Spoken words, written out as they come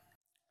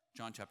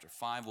John chapter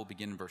 5, we'll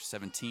begin in verse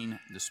 17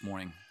 this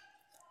morning.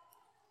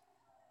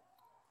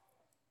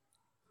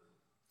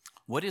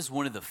 What is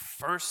one of the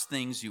first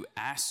things you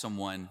ask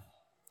someone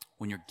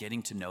when you're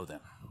getting to know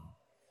them?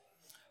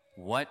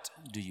 What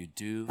do you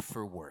do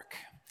for work?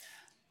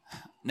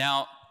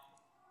 Now,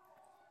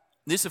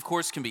 this, of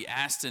course, can be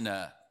asked in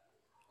a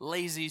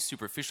lazy,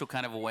 superficial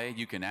kind of a way.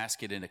 You can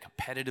ask it in a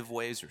competitive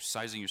ways or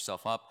sizing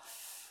yourself up.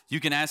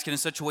 You can ask it in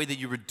such a way that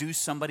you reduce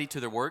somebody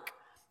to their work.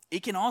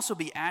 It can also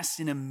be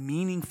asked in a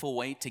meaningful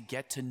way to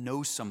get to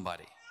know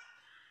somebody.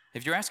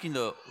 If you're asking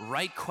the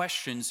right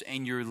questions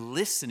and you're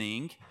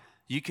listening,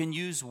 you can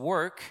use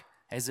work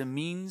as a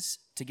means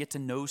to get to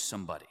know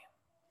somebody.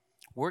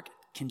 Work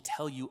can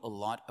tell you a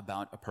lot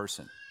about a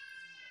person.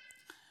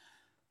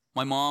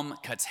 My mom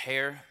cuts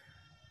hair.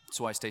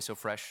 That's why I stay so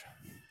fresh.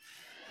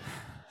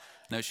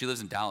 No, she lives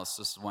in Dallas.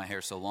 This is why my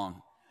hair's so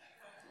long.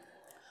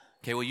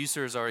 Okay, we'll use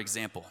her as our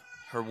example.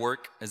 Her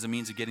work as a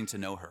means of getting to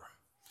know her.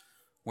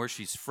 Where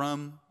she's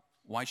from,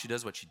 why she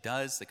does what she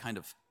does, the kind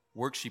of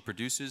work she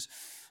produces.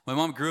 My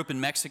mom grew up in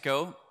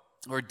Mexico.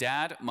 Her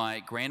dad, my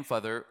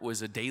grandfather,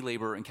 was a day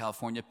laborer in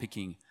California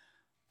picking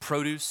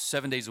produce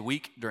 7 days a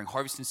week during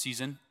harvesting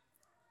season.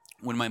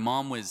 When my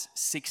mom was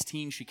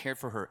 16, she cared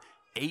for her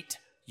 8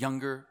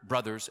 younger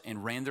brothers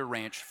and ran their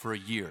ranch for a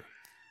year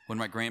when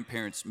my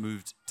grandparents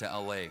moved to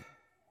LA.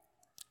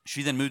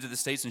 She then moved to the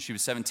States when she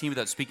was 17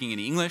 without speaking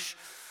any English.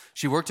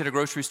 She worked at a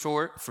grocery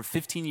store for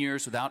 15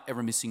 years without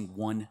ever missing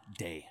one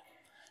day.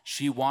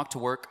 She walked to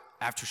work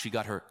after she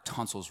got her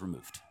tonsils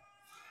removed.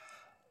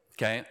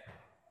 Okay?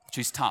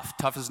 She's tough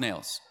as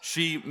nails.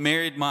 She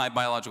married my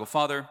biological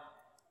father.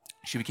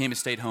 She became a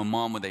stay-at-home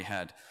mom when they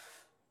had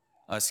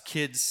us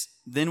kids.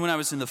 Then when I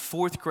was in the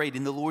 4th grade,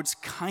 in the Lord's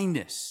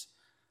kindness,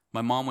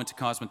 my mom went to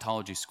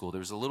cosmetology school. There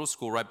was a little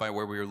school right by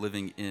where we were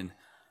living in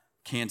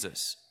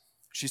Kansas.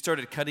 She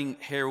started cutting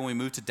hair when we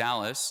moved to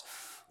Dallas,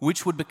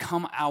 which would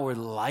become our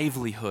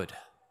livelihood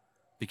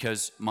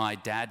because my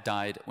dad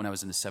died when I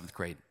was in the 7th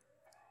grade.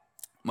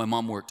 My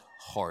mom worked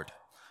hard.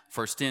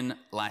 First in,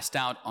 last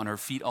out, on her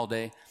feet all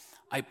day.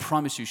 I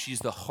promise you, she's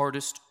the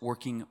hardest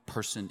working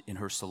person in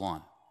her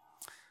salon.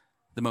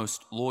 The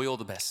most loyal,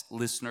 the best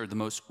listener, the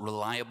most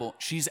reliable.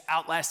 She's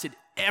outlasted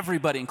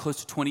everybody in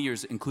close to 20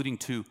 years, including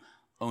 2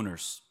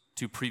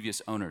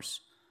 previous owners.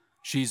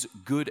 She's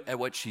good at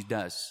what she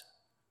does.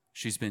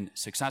 She's been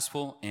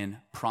successful and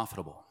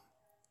profitable.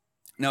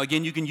 Now,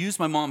 again, you can use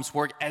my mom's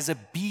work as a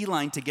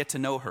beeline to get to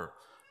know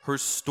her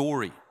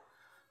story.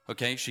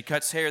 Okay, she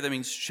cuts hair. That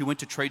means she went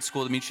to trade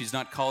school. That means she's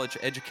not college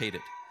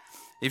educated.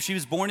 If she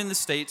was born in the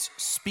States,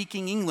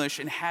 speaking English,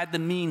 and had the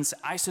means,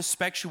 I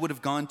suspect she would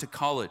have gone to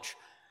college.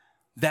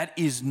 That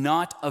is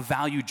not a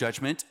value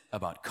judgment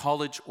about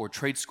college or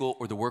trade school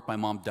or the work my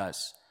mom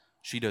does.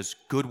 She does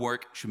good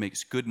work. She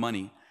makes good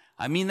money.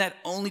 I mean that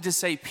only to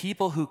say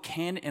people who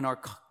can in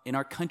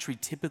our country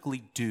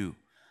typically do.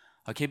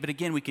 Okay, but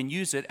again, we can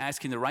use it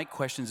asking the right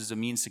questions as a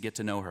means to get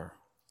to know her.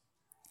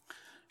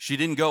 She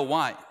didn't go.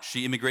 Why?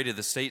 She immigrated to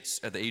the States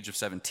at the age of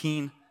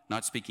 17,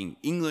 not speaking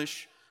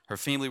English. Her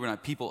family were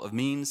not people of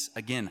means.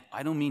 Again,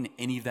 I don't mean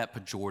any of that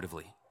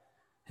pejoratively.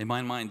 In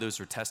my mind, those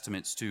are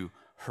testaments to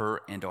her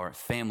and our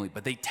family,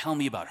 but they tell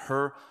me about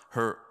her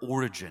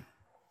origin.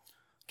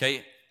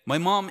 Okay, my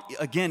mom,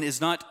 again, is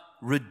not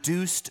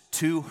reduced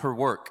to her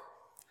work.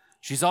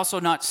 She's also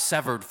not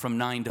severed from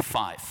 9 to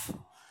 5.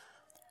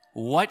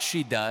 What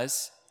she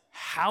does,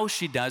 how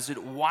she does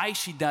it, why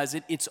she does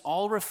it, it's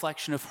all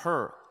reflection of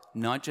her,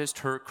 not just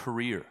her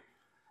career.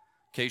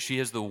 Okay, she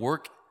has the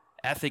work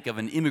ethic of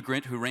an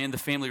immigrant who ran the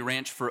family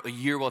ranch for a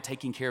year while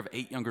taking care of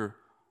 8 younger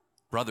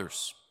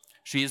brothers.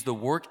 She has the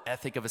work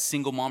ethic of a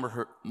single mom or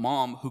her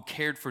mom who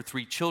cared for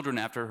 3 children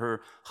after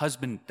her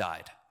husband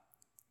died.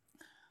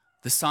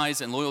 The size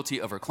and loyalty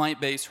of her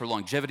client base, her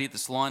longevity at the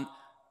salon,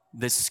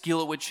 the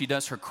skill at which she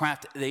does her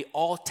craft, they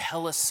all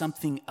tell us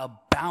something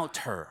about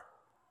her.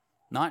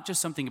 Not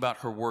just something about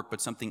her work,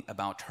 but something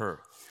about her.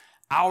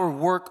 Our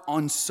work,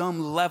 on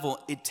some level,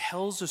 it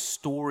tells a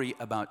story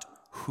about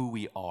who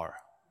we are.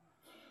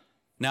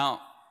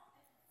 Now,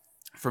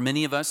 for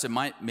many of us, it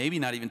might maybe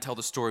not even tell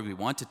the story we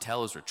want to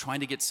tell as we're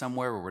trying to get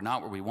somewhere where we're not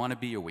where we want to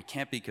be or we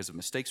can't be because of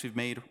mistakes we've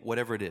made,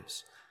 whatever it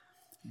is.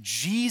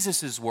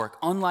 Jesus' work,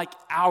 unlike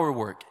our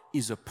work,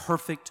 is a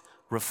perfect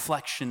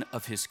reflection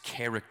of his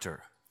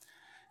character.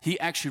 He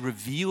actually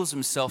reveals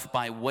himself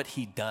by what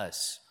he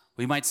does.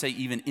 We might say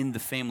even in the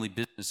family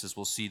business, as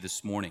we'll see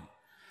this morning.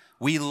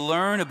 We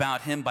learn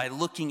about him by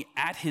looking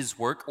at his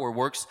work or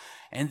works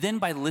and then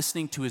by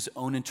listening to his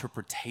own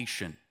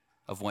interpretation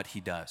of what he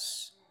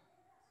does.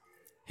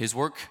 His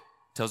work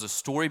tells a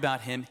story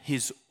about him,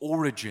 his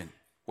origin,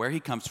 where he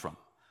comes from,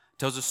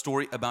 tells a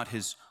story about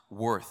his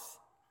worth,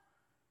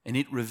 and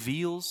it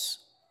reveals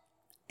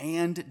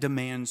and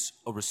demands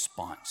a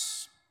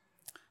response.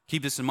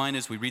 Keep this in mind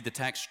as we read the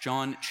text,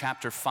 John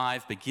chapter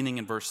 5, beginning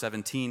in verse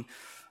 17.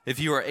 If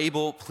you are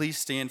able, please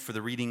stand for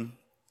the reading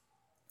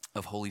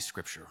of Holy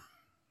Scripture.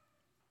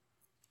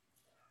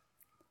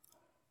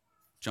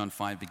 John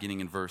 5, beginning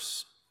in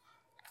verse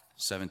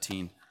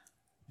 17.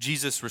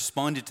 Jesus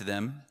responded to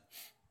them,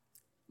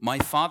 My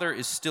Father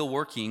is still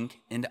working,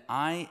 and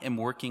I am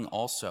working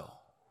also."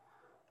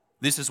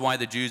 This is why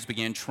the Jews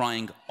began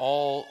trying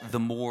all the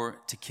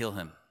more to kill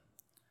him.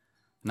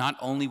 Not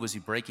only was he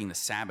breaking the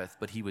Sabbath,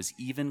 but he was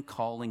even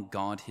calling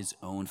God his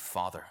own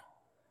Father,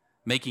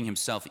 making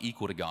himself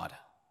equal to God.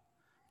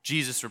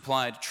 Jesus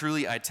replied,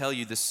 "Truly I tell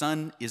you, the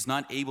Son is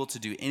not able to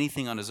do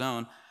anything on his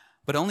own,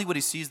 but only what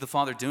he sees the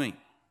Father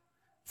doing.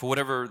 For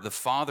whatever the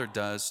Father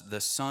does,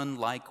 the Son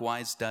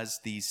likewise does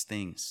these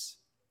things.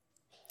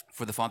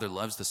 For the Father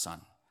loves the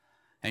Son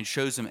and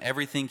shows him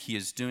everything he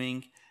is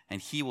doing,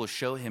 and he will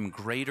show him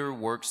greater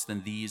works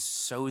than these,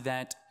 so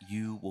that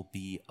you will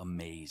be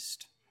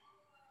amazed.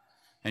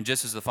 And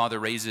just as the Father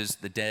raises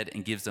the dead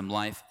and gives them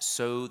life,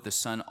 so the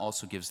Son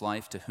also gives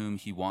life to whom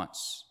he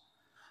wants.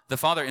 The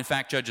Father, in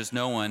fact, judges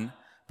no one,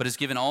 but has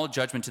given all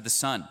judgment to the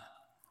Son,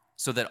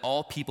 so that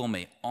all people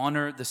may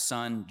honor the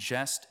Son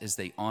just as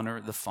they honor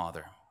the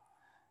Father.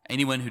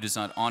 Anyone who does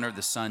not honor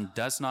the Son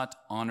does not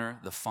honor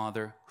the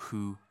Father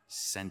who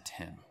sent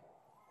him."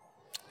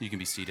 You can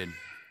be seated.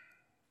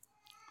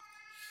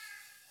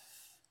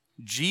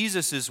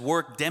 Jesus'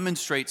 work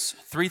demonstrates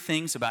three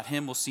things about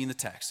him we'll see in the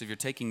text. If you're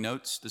taking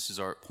notes, this is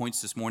our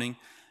points this morning.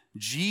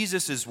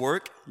 Jesus'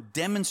 work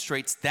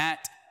demonstrates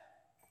that,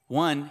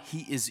 one,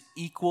 he is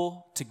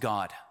equal to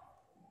God.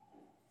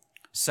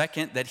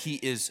 Second, that he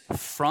is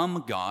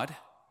from God.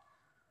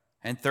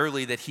 And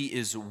thirdly, that he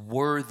is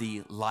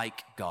worthy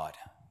like God.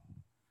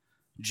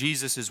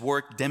 Jesus'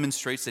 work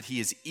demonstrates that he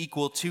is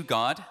equal to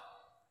God,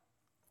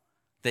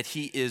 that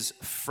he is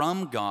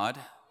from God,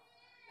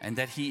 and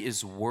that he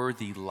is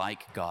worthy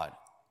like God.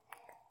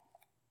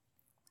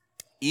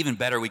 Even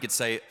better, we could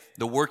say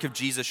the work of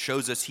Jesus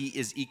shows us he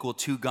is equal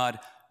to God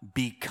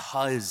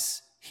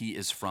because he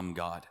is from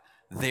God.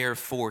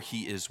 Therefore,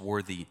 he is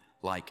worthy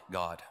like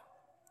God.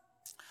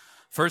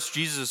 First,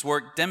 Jesus'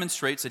 work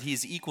demonstrates that he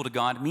is equal to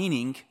God,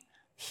 meaning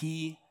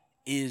he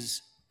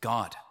is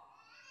God.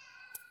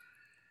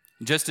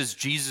 Just as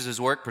Jesus'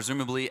 work,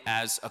 presumably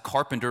as a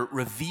carpenter,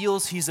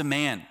 reveals he's a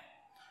man,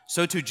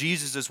 so too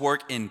Jesus'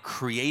 work in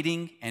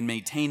creating and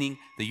maintaining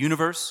the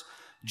universe,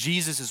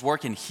 Jesus'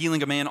 work in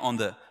healing a man on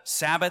the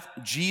Sabbath,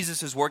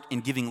 Jesus' work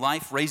in giving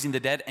life, raising the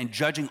dead, and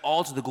judging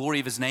all to the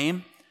glory of his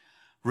name,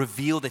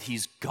 reveal that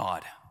he's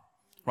God.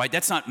 Right?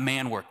 That's not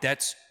man work,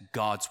 that's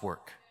God's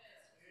work.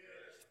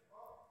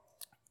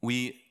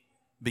 We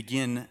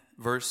begin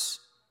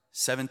verse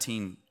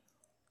 17.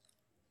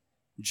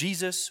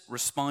 Jesus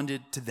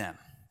responded to them.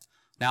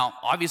 Now,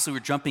 obviously, we're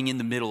jumping in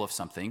the middle of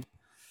something.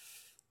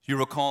 You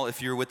recall,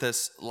 if you're with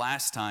us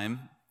last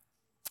time,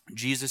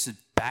 Jesus is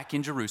back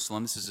in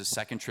Jerusalem. This is the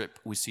second trip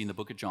we see in the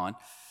book of John.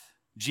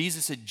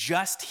 Jesus had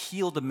just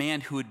healed a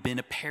man who had been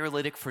a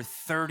paralytic for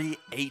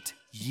 38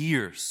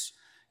 years.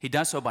 He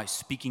does so by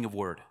speaking a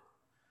word.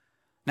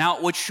 Now,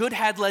 what should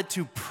have led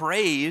to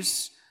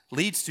praise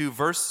leads to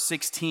verse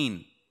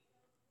 16,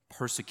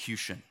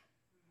 persecution.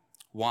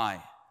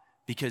 Why?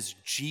 Because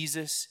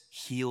Jesus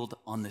healed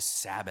on the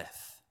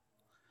Sabbath.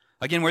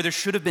 Again, where there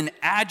should have been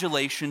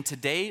adulation,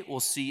 today we'll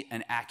see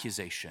an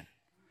accusation,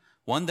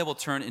 one that will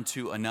turn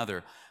into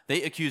another.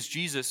 They accuse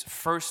Jesus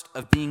first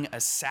of being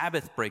a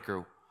Sabbath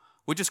breaker,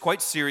 which is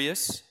quite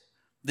serious.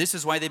 This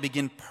is why they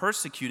begin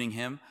persecuting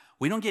him.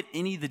 We don't get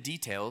any of the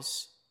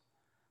details,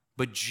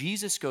 but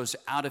Jesus goes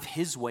out of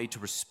his way to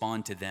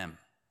respond to them.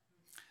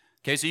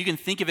 Okay, so you can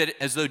think of it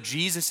as though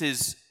Jesus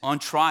is on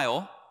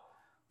trial.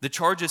 The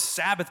charge is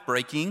Sabbath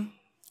breaking.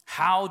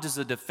 How does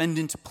the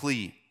defendant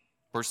plead?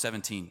 Verse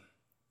 17.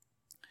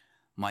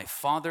 My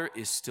Father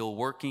is still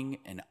working,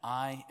 and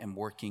I am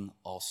working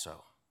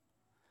also.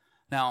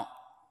 Now,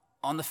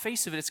 on the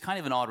face of it, it's kind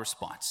of an odd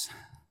response.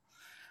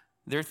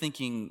 They're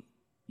thinking,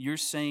 you're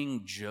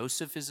saying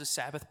Joseph is a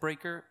Sabbath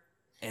breaker,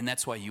 and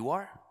that's why you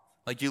are?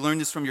 Like you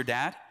learned this from your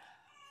dad?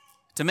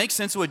 To make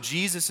sense of what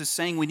Jesus is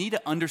saying, we need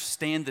to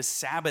understand the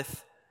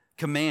Sabbath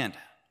command.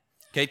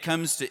 Okay, it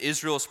comes to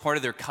Israel as part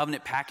of their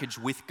covenant package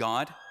with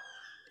God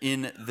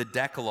in the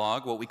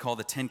Decalogue, what we call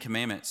the Ten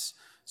Commandments.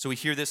 So we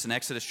hear this in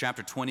Exodus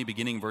chapter 20,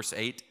 beginning verse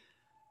 8.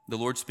 The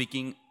Lord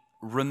speaking,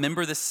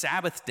 remember the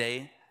Sabbath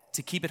day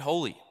to keep it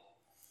holy.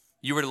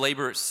 You were to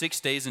labor 6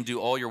 days and do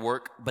all your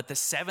work, but the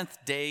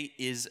seventh day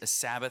is a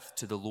Sabbath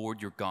to the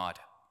Lord your God.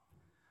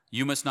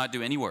 You must not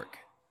do any work.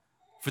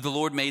 For the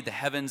Lord made the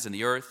heavens and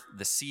the earth,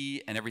 the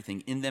sea, and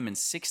everything in them in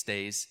 6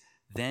 days.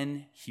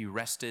 Then he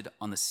rested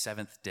on the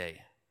seventh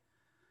day.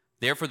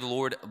 Therefore the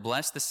Lord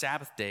blessed the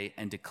Sabbath day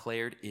and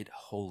declared it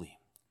holy.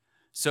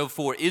 So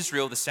for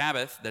Israel, the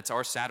Sabbath, that's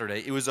our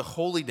Saturday, it was a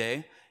holy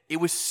day. It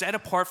was set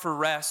apart for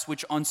rest,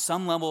 which on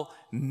some level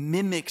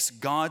mimics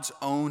God's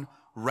own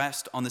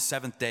rest on the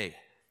seventh day.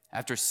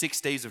 After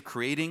 6 days of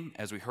creating,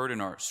 as we heard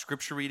in our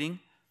scripture reading,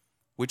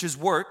 which is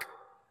work,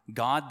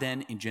 God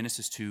then in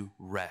Genesis 2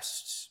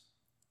 rests.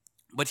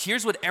 But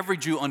here's what every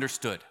Jew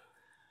understood.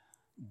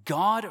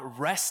 God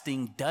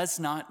resting does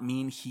not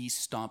mean he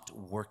stopped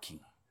working.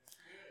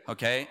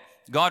 Okay?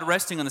 God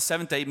resting on the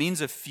seventh day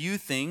means a few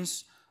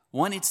things.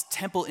 One, it's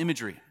temple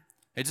imagery.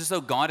 It's as though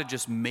God had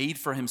just made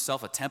for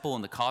himself a temple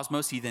in the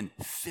cosmos. He then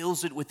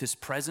fills it with his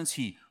presence.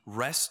 He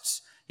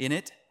rests in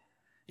it.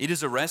 It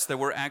is a rest that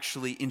we're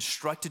actually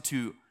instructed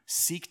to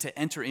seek to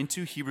enter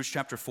into, Hebrews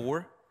chapter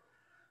 4.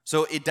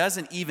 So it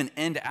doesn't even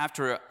end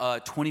after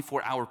a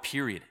 24-hour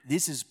period.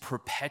 This is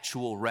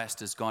perpetual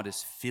rest as God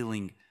is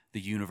filling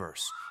the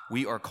universe.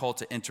 We are called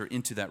to enter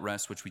into that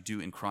rest, which we do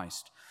in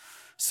Christ.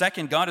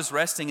 Second, God is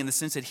resting in the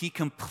sense that he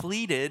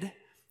completed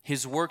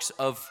his works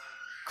of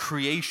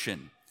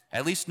creation.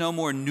 At least no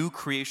more new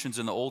creations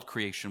in the old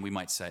creation, we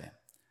might say.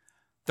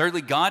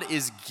 Thirdly, God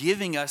is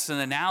giving us an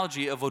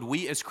analogy of what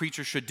we as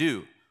creatures should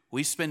do.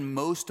 We spend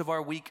most of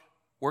our week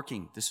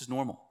working. This is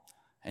normal.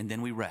 And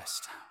then we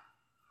rest.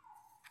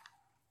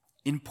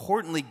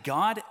 Importantly,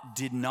 God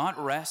did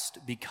not rest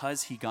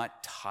because he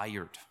got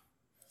tired.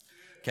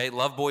 Okay,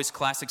 Love Boy's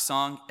classic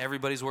song,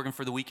 everybody's working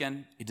for the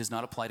weekend. It does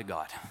not apply to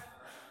God.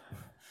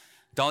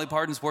 Dolly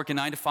Parton's working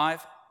 9 to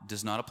 5,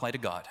 does not apply to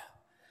God.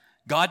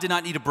 God did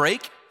not need a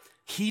break.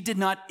 He did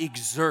not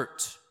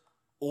exert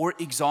or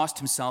exhaust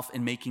himself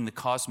in making the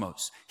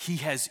cosmos. He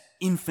has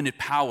infinite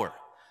power.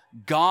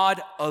 God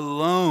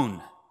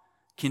alone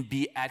can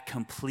be at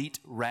complete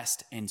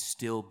rest and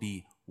still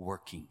be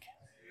working.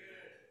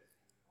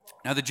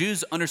 Now, the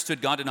Jews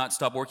understood God did not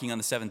stop working on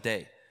the seventh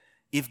day.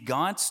 If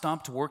God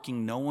stopped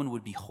working, no one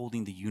would be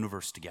holding the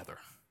universe together.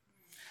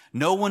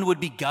 No one would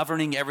be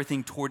governing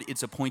everything toward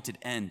its appointed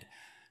end.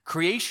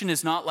 Creation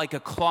is not like a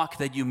clock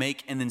that you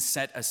make and then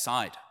set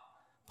aside.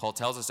 Paul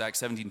tells us,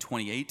 Acts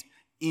 17:28,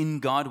 in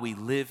God we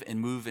live and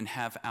move and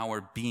have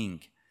our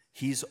being.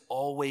 He's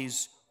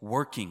always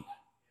working.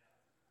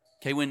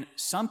 Okay, when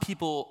some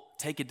people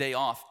take a day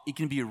off, it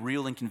can be a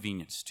real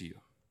inconvenience to you.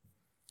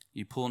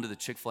 You pull into the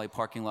Chick-fil-A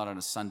parking lot on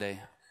a Sunday,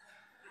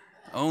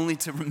 only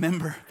to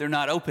remember they're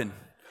not open.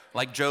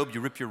 Like Job, you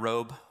rip your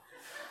robe.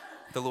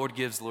 The Lord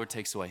gives, the Lord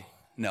takes away.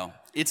 No,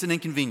 it's an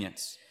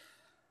inconvenience.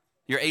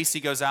 Your AC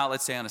goes out,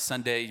 let's say on a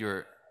Sunday,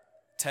 your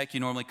tech you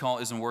normally call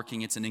isn't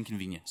working, it's an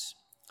inconvenience.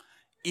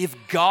 If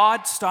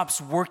God stops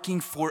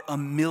working for a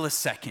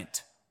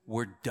millisecond,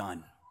 we're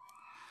done.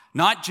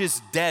 Not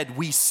just dead,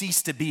 we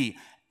cease to be.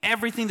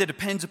 Everything that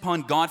depends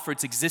upon God for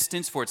its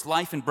existence, for its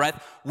life and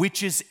breath,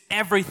 which is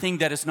everything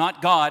that is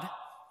not God,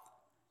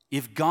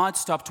 if God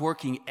stopped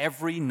working,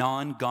 every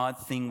non-God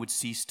thing would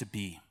cease to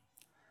be.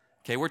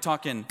 Okay, we're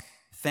talking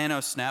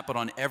Thanos snap, but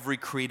on every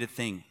created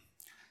thing.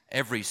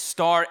 Every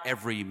star,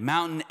 every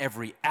mountain,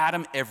 every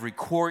atom, every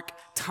quark,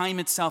 time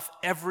itself,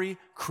 every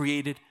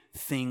created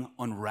thing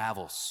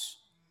unravels.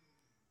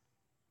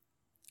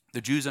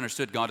 The Jews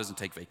understood God doesn't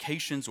take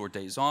vacations or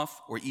days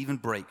off or even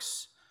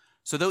breaks.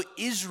 So though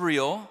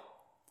Israel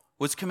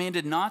was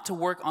commanded not to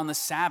work on the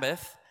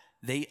Sabbath,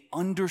 they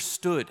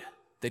understood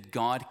that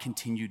God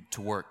continued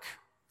to work.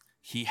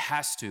 He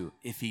has to.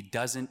 If he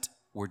doesn't,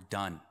 we're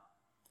done.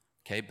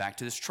 Okay, back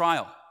to this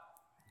trial.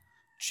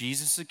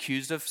 Jesus is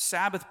accused of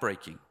Sabbath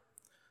breaking,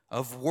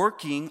 of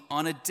working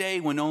on a day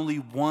when only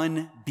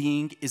one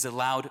being is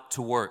allowed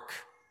to work.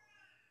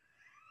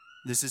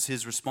 This is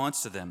his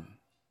response to them.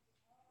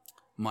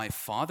 My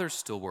Father's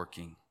still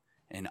working,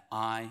 and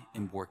I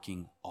am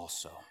working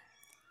also.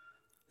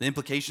 The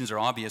implications are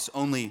obvious.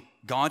 Only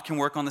God can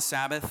work on the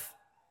Sabbath.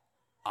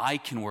 I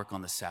can work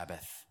on the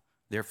Sabbath.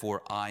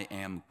 Therefore, I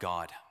am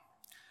God.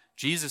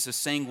 Jesus is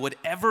saying,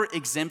 whatever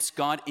exempts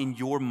God in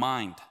your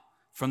mind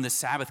from the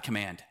Sabbath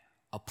command,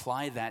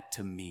 apply that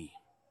to me.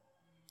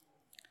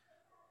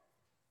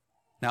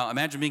 Now,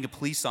 imagine being a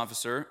police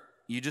officer.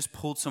 You just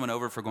pulled someone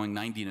over for going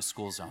 90 in a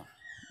school zone.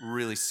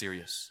 Really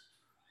serious.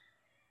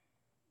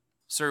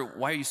 Sir,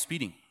 why are you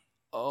speeding?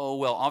 Oh,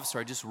 well, officer,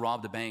 I just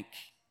robbed a bank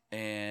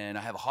and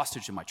I have a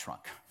hostage in my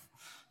trunk.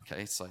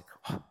 Okay, it's like,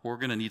 we're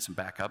going to need some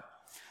backup.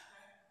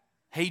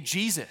 Hey,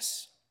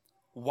 Jesus,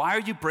 why are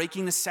you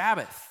breaking the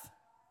Sabbath?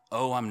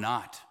 Oh, I'm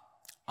not.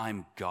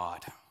 I'm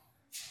God.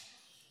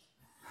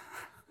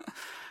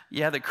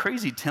 Yeah, the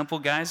crazy temple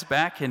guy's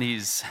back and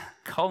he's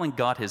calling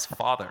God his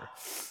Father.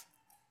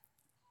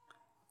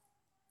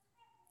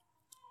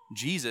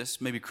 Jesus,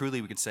 maybe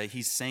crudely we could say,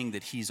 he's saying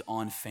that he's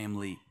on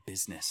family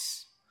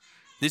business.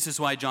 This is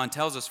why John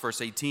tells us, verse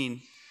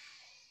 18,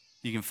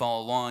 you can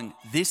follow along.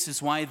 This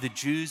is why the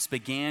Jews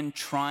began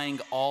trying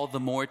all the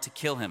more to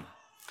kill him.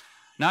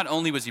 Not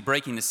only was he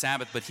breaking the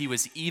Sabbath, but he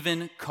was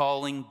even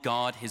calling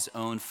God his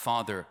own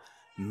Father,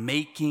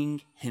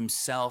 making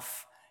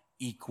himself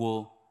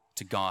equal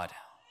to God.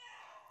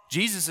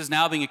 Jesus is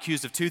now being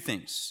accused of two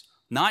things,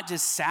 not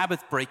just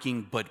Sabbath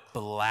breaking, but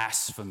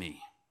blasphemy.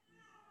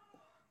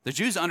 The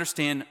Jews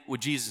understand what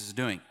Jesus is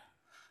doing.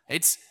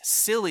 It's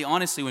silly,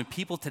 honestly, when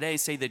people today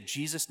say that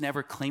Jesus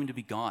never claimed to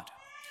be God.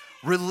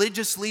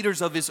 Religious leaders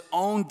of his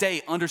own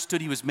day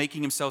understood he was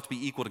making himself to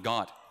be equal to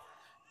God.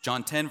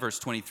 John 10, verse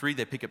 23,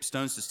 they pick up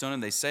stones to stone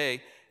him. They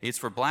say, it's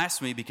for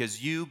blasphemy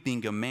because you,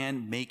 being a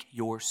man, make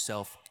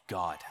yourself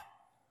God.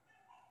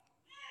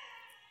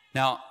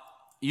 Now,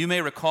 you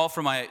may recall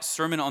from my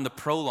sermon on the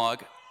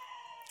prologue,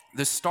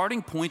 the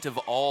starting point of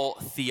all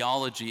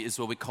theology is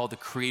what we call the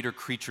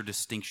creator-creature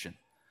distinction.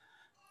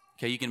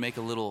 Okay, you can make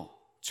a little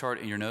chart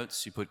in your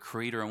notes. You put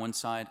creator on one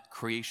side,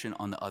 creation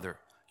on the other.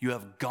 You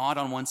have God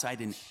on one side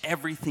and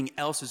everything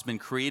else has been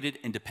created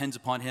and depends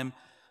upon him.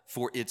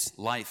 for its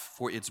life,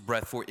 for its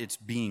breath, for its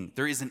being.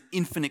 There is an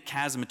infinite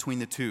chasm between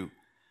the two.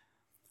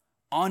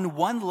 On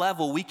one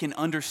level, we can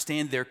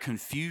understand their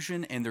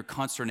confusion and their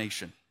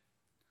consternation.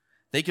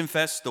 They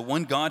confess the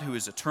one God who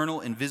is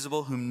eternal,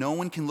 invisible, whom no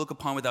one can look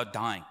upon without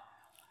dying.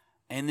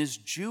 And this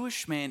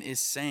Jewish man is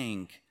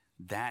saying,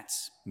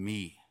 that's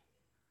me.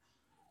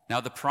 Now,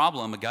 the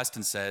problem,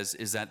 Augustine says,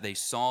 is that they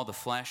saw the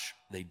flesh,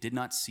 they did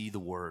not see the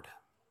word.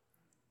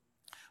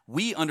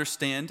 We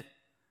understand,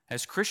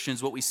 as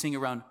Christians, what we sing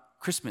around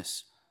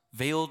Christmas.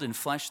 Veiled in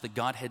flesh, the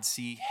Godhead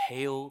see,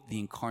 hail the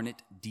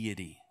incarnate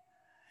deity.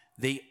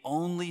 They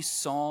only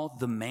saw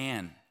the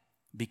man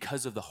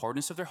because of the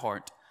hardness of their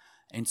heart,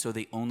 and so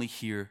they only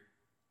hear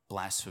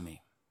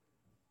blasphemy.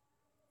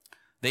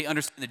 They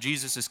understand that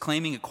Jesus is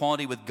claiming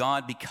equality with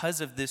God because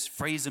of this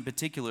phrase in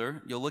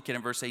particular. You'll look at it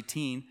in verse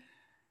 18.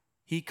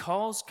 He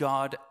calls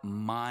God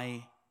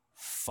my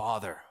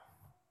Father.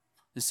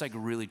 This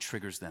really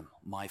triggers them.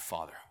 My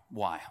Father.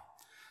 Why?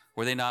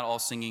 Were they not all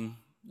singing,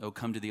 "Oh,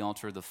 come to the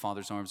altar, the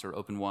Father's arms are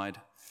open wide"?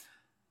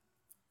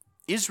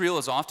 Israel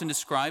is often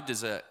described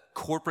as a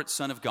corporate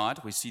son of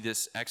God. We see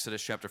this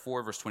Exodus chapter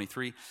 4, verse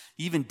 23.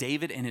 Even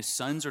David and his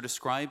sons are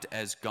described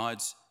as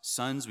God's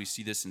sons. We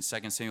see this in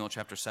 2 Samuel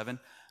chapter 7.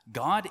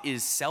 God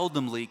is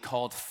seldomly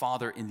called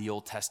Father in the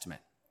Old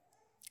Testament.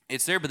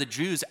 It's there, but the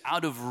Jews,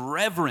 out of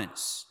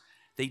reverence,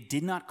 they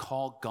did not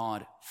call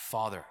God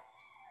Father.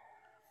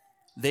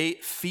 They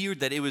feared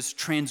that it was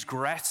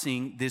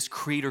transgressing this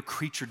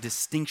creator-creature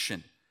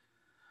distinction.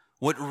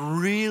 What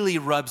really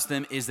rubs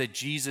them is that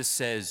Jesus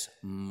says,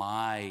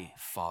 my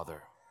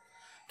Father.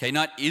 Okay,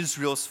 not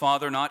Israel's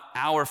Father, not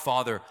our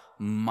Father,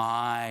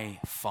 my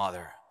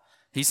Father.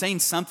 He's saying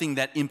something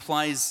that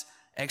implies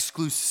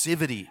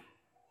exclusivity,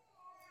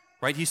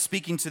 right? He's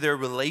speaking to their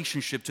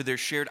relationship, to their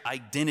shared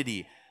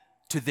identity,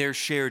 to their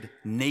shared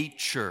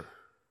nature.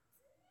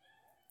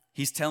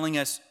 He's telling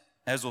us,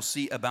 as we'll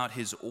see, about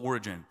his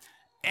origin.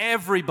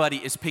 Everybody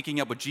is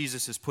picking up what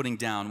Jesus is putting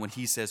down when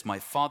he says, my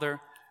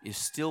Father is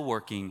still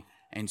working,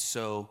 and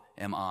so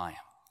am I.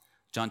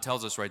 John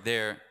tells us right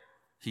there,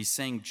 he's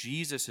saying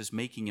Jesus is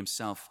making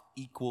himself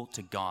equal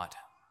to God.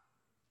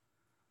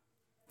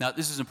 Now,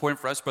 this is important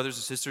for us, brothers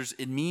and sisters.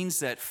 It means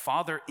that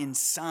Father and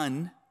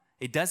Son,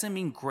 it doesn't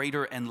mean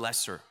greater and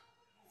lesser.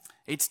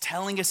 It's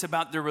telling us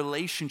about their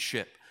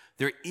relationship,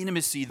 their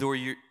intimacy,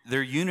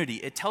 their unity.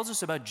 It tells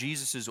us about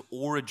Jesus'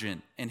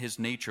 origin and his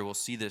nature. We'll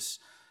see this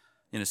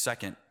in a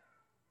second.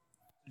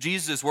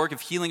 Jesus' work of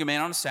healing a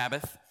man on a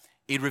Sabbath,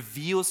 it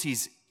reveals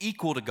he's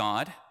equal to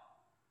God.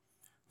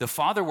 The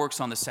Father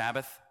works on the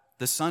Sabbath.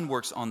 The Son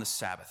works on the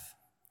Sabbath.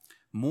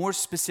 More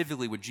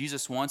specifically, what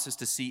Jesus wants us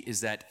to see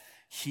is that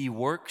he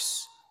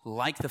works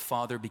like the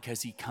Father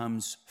because he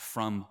comes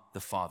from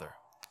the Father.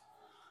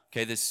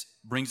 Okay, this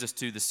brings us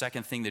to the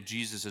second thing that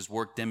Jesus'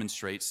 work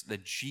demonstrates,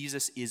 that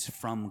Jesus is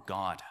from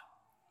God.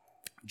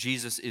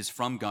 Jesus is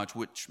from God,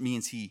 which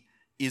means he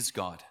is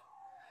God.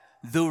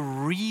 The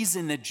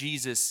reason that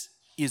Jesus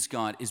is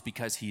God is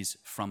because he's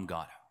from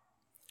God.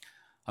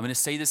 I'm going to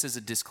say this as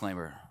a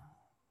disclaimer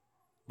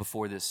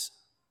before this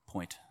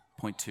point.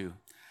 Point 2.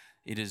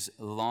 It is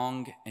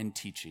long and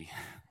teachy.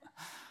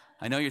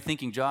 I know you're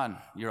thinking, John,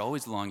 you're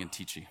always long and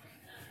teachy.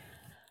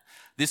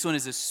 This one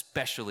is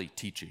especially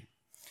teachy.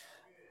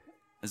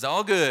 It's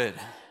all good.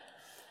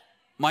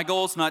 My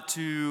goal is not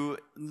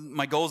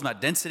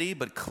density,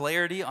 but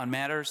clarity on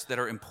matters that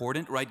are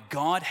important, right?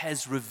 God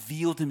has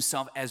revealed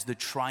himself as the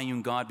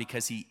triune God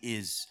because he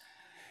is.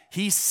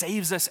 He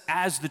saves us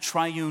as the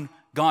triune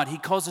God. He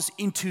calls us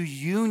into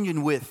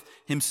union with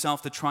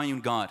himself, the triune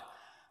God.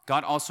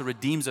 God also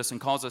redeems us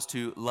and calls us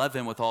to love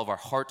him with all of our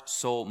heart,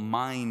 soul,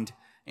 mind,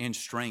 and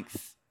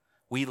strength.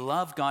 We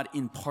love God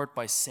in part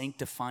by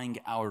sanctifying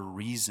our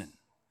reason,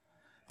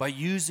 by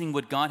using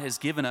what God has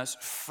given us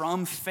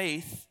from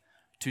faith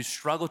to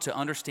struggle to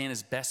understand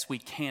as best we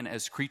can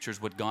as creatures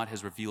what God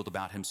has revealed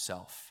about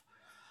himself.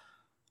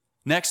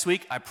 Next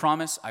week, I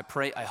promise, I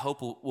pray, I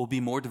hope we'll be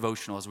more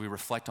devotional as we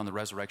reflect on the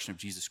resurrection of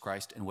Jesus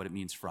Christ and what it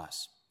means for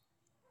us.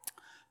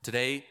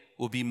 Today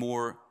will be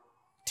more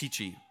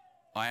teachy.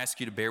 I ask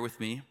you to bear with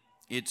me.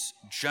 It's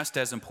just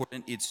as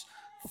important. It's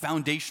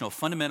foundational,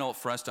 fundamental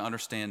for us to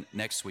understand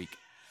next week.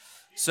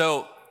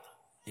 So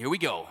here we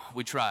go.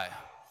 We try.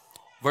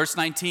 Verse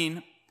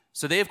 19.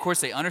 So they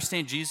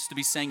understand Jesus to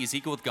be saying he's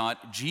equal with God.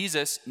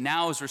 Jesus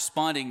now is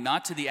responding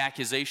not to the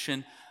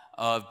accusation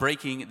of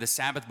breaking the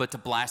Sabbath, but to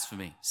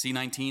blasphemy.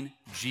 C19,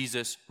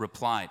 Jesus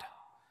replied,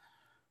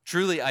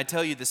 "Truly, I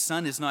tell you, the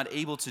Son is not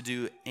able to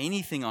do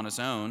anything on his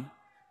own,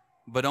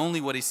 but only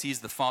what he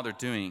sees the Father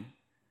doing.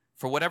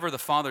 For whatever the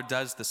Father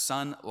does, the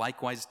Son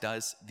likewise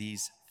does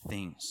these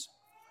things."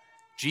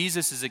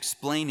 Jesus is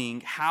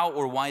explaining how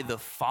or why the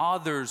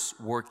Father's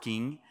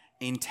working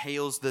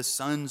entails the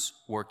Son's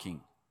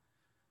working.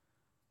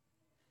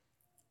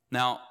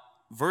 Now,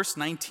 verse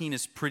 19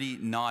 is pretty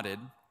knotted.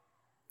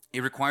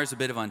 It requires a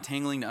bit of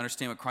untangling to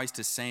understand what Christ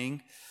is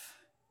saying.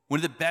 One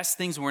of the best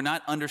things when we're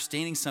not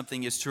understanding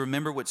something is to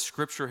remember what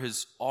Scripture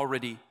has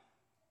already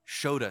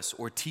showed us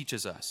or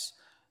teaches us.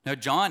 Now,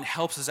 John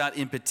helps us out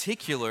in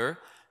particular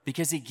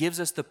because he gives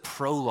us the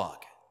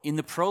prologue. In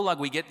the prologue,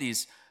 we get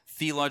these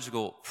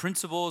theological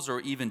principles or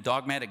even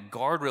dogmatic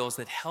guardrails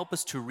that help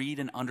us to read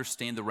and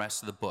understand the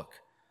rest of the book.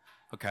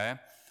 Okay?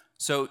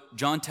 So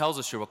John tells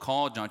us, you'll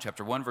recall, John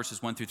chapter 1,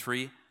 verses 1 through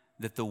 3,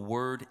 that the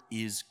Word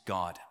is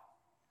God.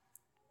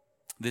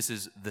 This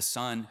is the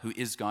Son who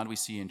is God, we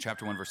see in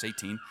chapter 1, verse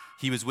 18.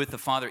 He was with the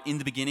Father in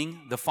the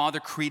beginning. The Father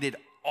created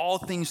all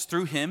things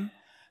through him.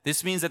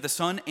 This means that the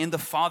Son and the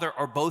Father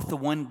are both the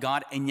one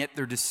God, and yet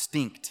they're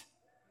distinct.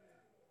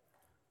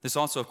 This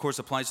also, of course,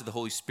 applies to the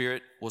Holy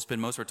Spirit. We'll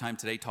spend most of our time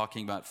today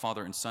talking about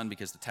Father and Son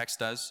because the text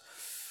does.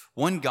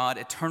 One God,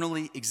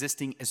 eternally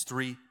existing as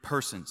three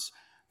persons.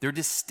 They're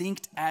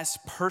distinct as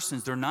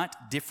persons. They're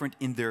not different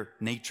in their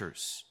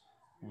natures.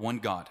 One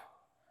God.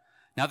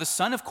 Now, the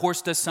Son, of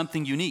course, does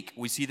something unique.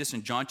 We see this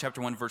in John chapter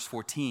 1, verse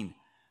 14.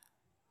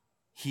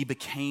 He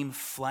became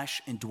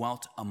flesh and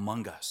dwelt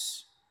among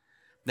us.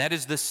 That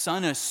is, the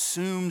Son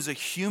assumes a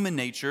human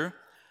nature.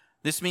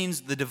 This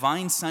means the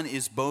divine Son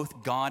is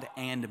both God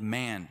and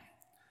man.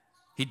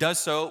 He does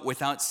so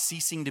without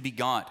ceasing to be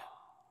God.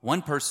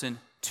 One person,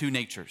 two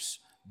natures.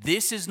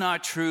 This is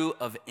not true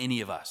of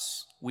any of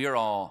us. We are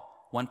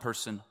all one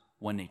person,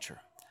 one nature.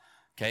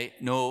 Okay?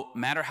 No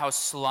matter how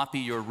sloppy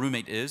your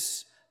roommate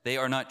is, they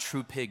are not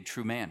true pig,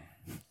 true man.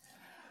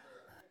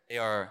 They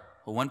are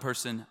one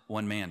person,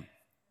 one man.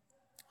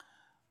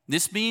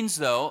 This means,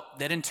 though,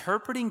 that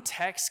interpreting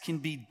text can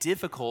be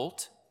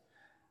difficult.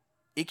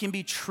 It can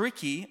be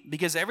tricky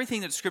because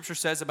everything that Scripture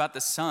says about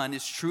the Son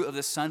is true of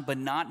the Son, but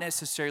not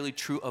necessarily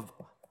true of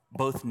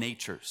both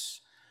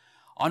natures.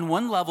 On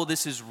one level,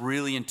 this is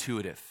really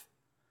intuitive.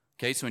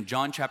 Okay, so in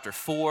John chapter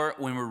 4,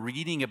 when we're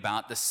reading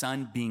about the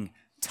Son being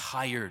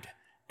tired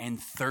and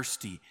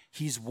thirsty,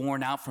 he's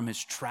worn out from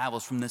his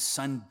travels, from the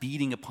sun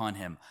beating upon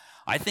him.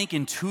 I think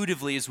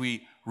intuitively as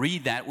we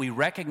read that, we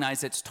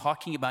recognize it's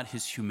talking about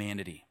his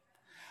humanity.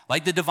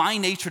 Like the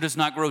divine nature does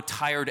not grow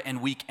tired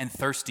and weak and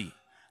thirsty.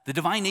 The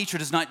divine nature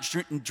does not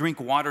drink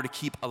water to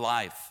keep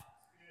alive.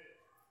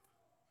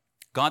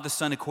 God the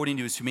Son, according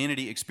to his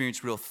humanity,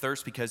 experienced real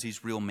thirst because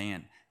he's real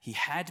man. He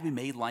had to be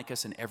made like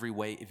us in every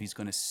way if he's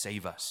going to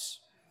save us.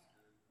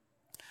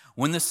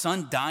 When the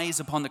Son dies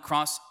upon the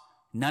cross,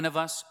 none of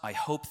us, I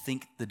hope,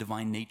 think the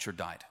divine nature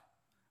died.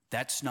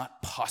 That's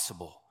not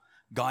possible.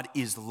 God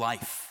is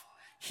life.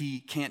 He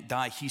can't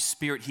die. He's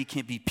spirit. He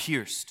can't be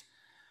pierced.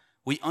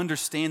 We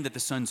understand that the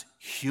Son's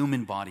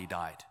human body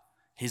died.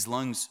 His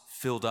lungs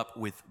filled up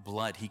with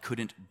blood. He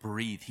couldn't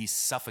breathe. He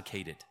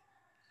suffocated.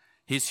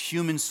 His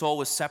human soul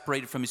was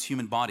separated from his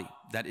human body.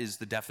 That is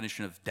the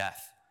definition of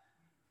death.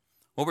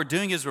 What we're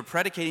doing is we're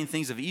predicating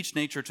things of each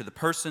nature to the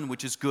person,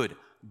 which is good.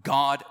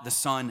 God the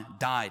Son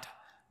died.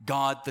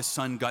 God the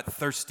Son got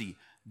thirsty.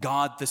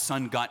 God the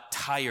Son got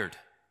tired.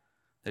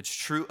 That's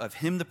true of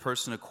him, the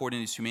person, according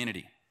to his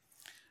humanity.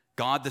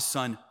 God the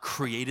Son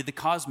created the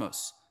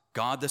cosmos.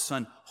 God the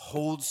Son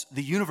holds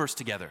the universe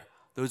together.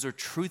 Those are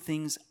true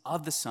things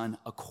of the Son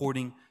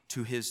according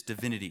to his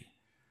divinity.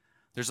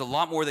 There's a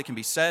lot more that can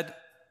be said,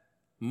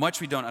 much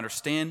we don't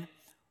understand.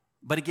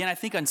 But again, I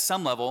think on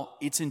some level,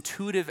 it's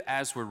intuitive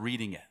as we're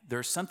reading it. There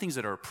are some things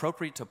that are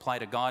appropriate to apply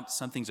to God,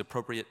 some things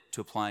appropriate to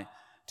apply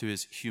to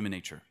his human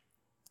nature.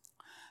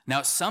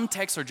 Now, some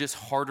texts are just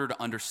harder to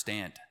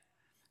understand.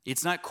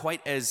 It's not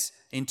quite as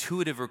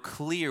intuitive or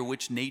clear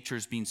which nature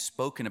is being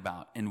spoken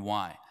about and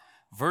why.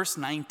 Verse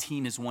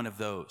 19 is one of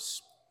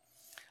those.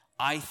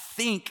 I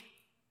think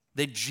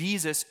that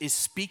Jesus is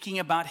speaking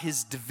about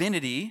his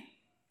divinity.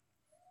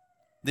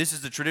 This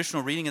is the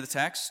traditional reading of the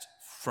text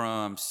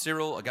from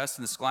Cyril,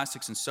 Augustine, the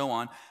Scholastics, and so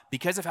on,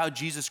 because of how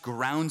Jesus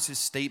grounds his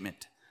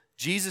statement.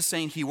 Jesus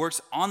saying he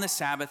works on the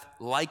Sabbath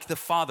like the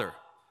Father.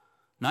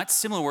 Not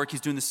similar work, he's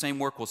doing the same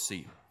work, we'll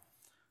see.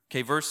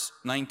 Okay, verse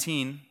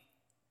 19.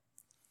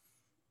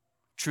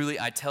 Truly,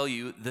 I tell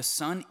you, the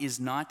Son is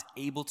not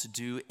able to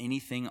do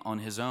anything on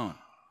his own,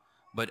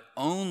 but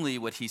only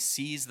what he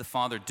sees the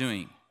Father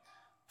doing.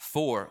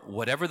 For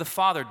whatever the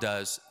Father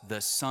does,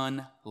 the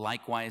Son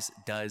likewise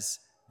does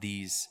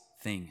these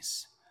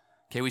things.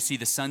 Okay, we see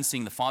the Son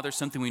seeing the Father,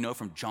 something we know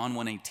from John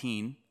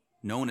 1:18.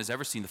 No one has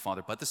ever seen the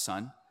Father but the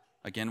Son.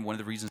 Again, one of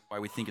the reasons why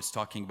we think it's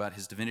talking about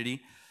his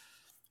divinity.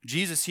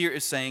 Jesus here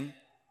is saying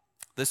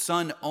the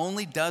Son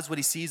only does what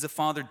he sees the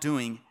Father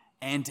doing,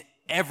 and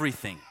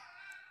everything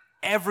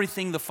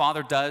the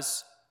Father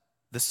does,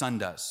 the Son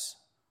does.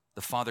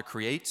 The Father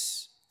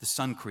creates, the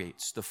Son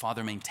creates. The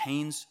Father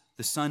maintains,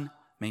 the Son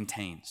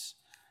maintains.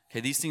 Okay,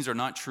 these things are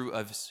not true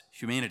of his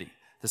humanity.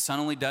 The Son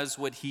only does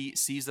what he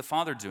sees the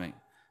Father doing.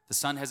 The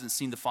Son hasn't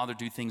seen the Father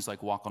do things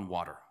like walk on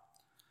water.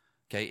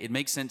 Okay, it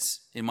makes sense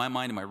in my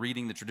mind, in my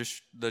reading,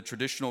 the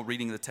traditional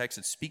reading of the text,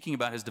 it's speaking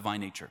about his divine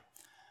nature.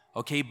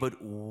 Okay,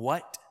 but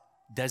what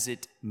does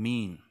it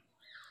mean?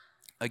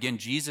 Again,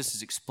 Jesus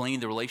is explaining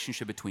the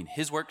relationship between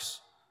his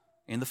works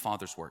and the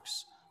Father's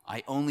works.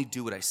 I only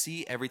do what I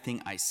see,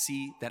 everything I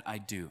see that I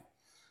do.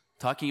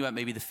 Talking about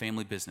maybe the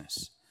family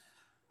business.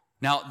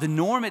 Now, the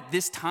norm at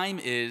this time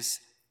is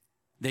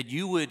that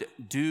you would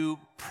do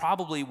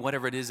probably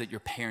whatever it is that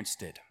your parents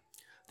did.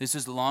 This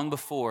is long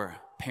before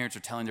parents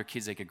are telling their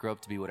kids they could grow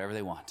up to be whatever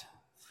they want,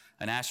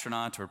 an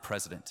astronaut or a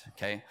president,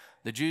 okay?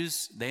 The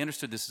Jews, they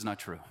understood this is not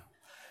true.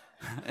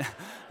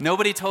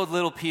 Nobody told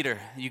little Peter,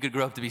 you could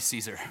grow up to be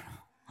Caesar.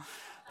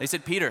 They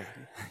said, Peter,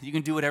 you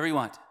can do whatever you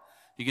want.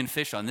 You can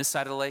fish on this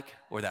side of the lake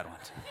or that one.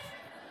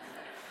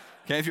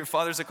 Okay, if your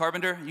father's a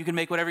carpenter, you can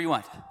make whatever you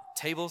want,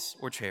 tables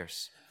or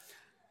chairs.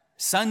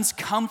 Sons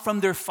come from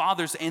their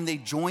fathers and they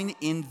join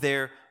in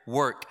their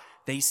work.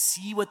 They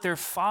see what their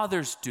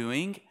father's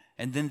doing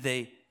and then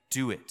they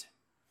do it.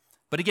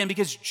 But again,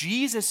 because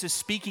Jesus is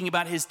speaking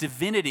about his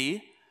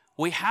divinity,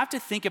 we have to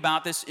think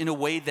about this in a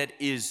way that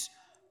is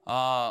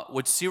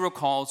what Cyril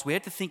calls, we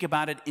have to think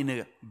about it in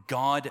a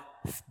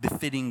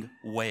God-befitting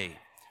way.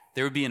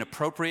 There would be an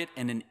appropriate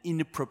and an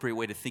inappropriate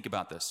way to think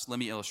about this. Let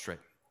me illustrate.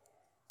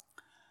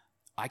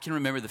 I can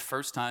remember the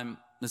first time,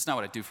 that's not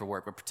what I do for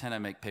work, but pretend I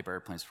make paper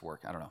airplanes for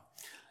work. I don't know.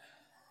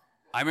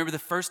 I remember the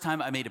first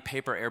time I made a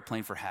paper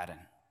airplane for Haddon.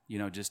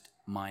 Just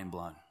mind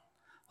blown.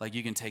 Like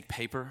you can take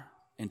paper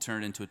and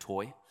turn it into a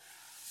toy.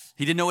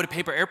 He didn't know what a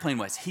paper airplane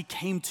was. He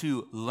came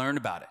to learn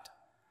about it.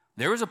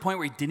 There was a point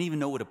where he didn't even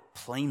know what a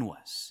plane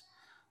was.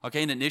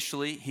 Okay, and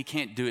initially, he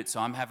can't do it, so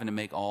I'm having to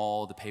make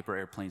all the paper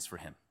airplanes for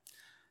him.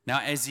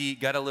 Now, as he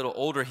got a little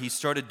older, he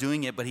started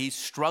doing it, but he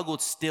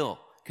struggled still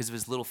because of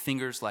his little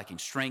fingers lacking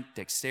strength,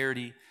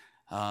 dexterity.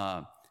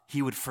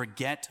 He would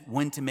forget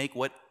when to make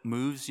what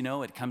moves,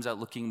 It comes out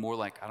looking more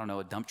like,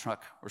 a dump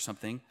truck or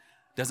something.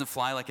 Doesn't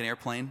fly like an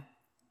airplane.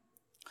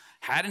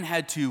 Haddon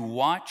had to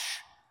watch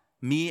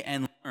me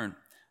and learn.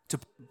 To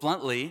put it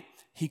bluntly,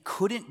 he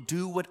couldn't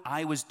do what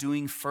I was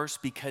doing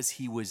first because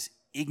he was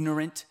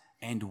ignorant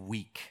and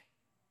weak.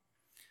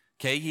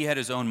 Okay, he had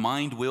his own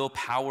mind, will,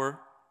 power.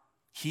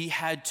 He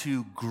had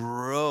to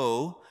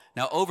grow.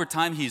 Now, over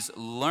time, he's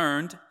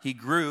learned, he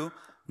grew.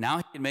 Now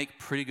he can make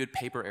pretty good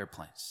paper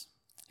airplanes.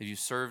 If you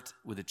served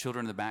with the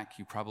children in the back,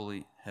 you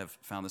probably have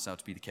found this out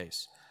to be the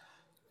case.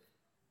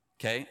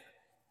 Okay,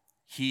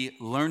 he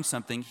learned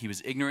something. He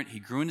was ignorant. He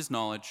grew in his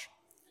knowledge.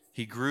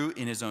 He grew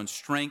in his own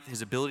strength,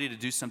 his ability to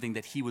do something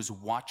that he was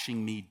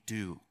watching me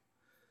do.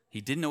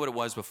 He didn't know what it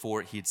was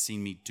before he had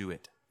seen me do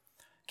it.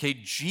 Okay,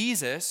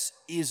 Jesus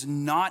is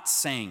not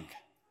saying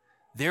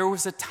there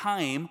was a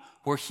time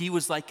where he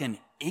was like an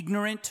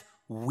ignorant,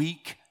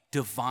 weak,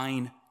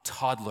 divine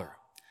toddler,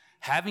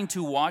 having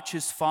to watch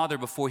his father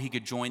before he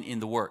could join in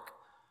the work.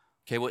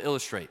 Okay, we'll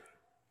illustrate.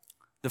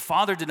 The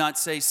father did not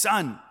say,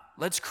 son,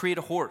 let's create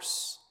a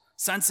horse.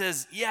 Son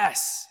says,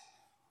 yes.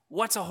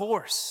 What's a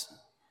horse?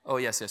 Oh,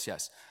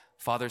 yes.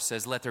 Father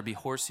says, let there be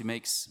horse. He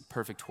makes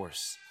perfect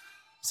horse.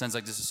 Son's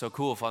like, this is so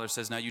cool. Father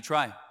says, now you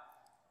try.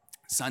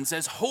 Son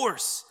says,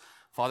 horse.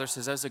 Father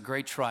says, that's a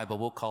great try, but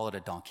we'll call it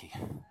a donkey.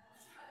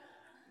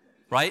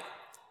 Right?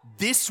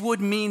 This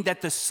would mean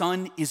that the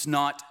son is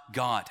not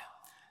God.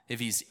 If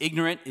he's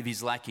ignorant, if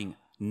he's lacking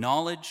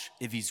knowledge,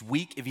 if he's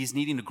weak, if he's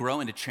needing to grow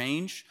and to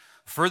change.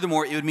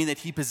 Furthermore, it would mean that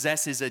he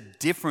possesses a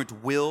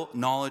different will,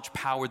 knowledge,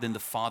 power than the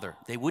Father.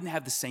 They wouldn't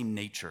have the same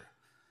nature.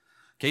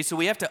 Okay, so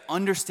we have to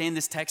understand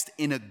this text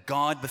in a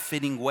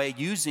God-befitting way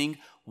using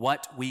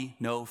what we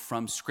know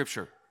from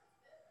Scripture.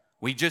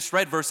 We just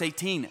read verse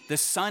 18. The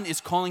Son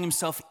is calling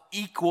himself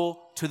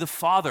equal to the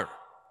Father.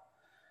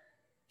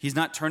 He's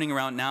not turning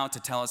around now to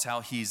tell us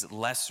how he's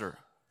lesser.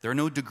 There are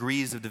no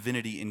degrees of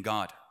divinity in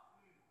God.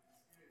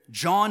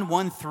 John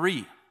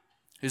 1:3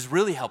 is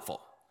really helpful.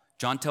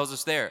 John tells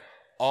us there,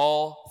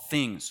 all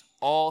things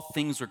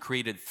were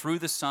created through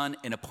the Son,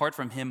 and apart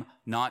from him,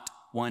 not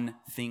one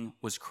thing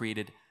was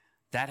created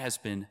that has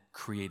been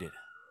created.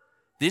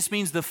 This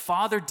means the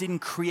Father didn't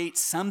create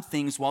some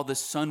things while the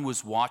Son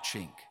was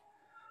watching.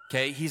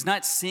 Okay, he's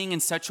not seeing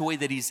in such a way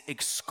that he's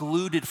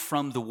excluded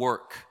from the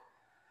work.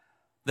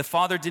 The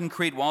Father didn't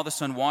create while the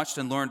Son watched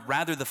and learned.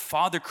 Rather, the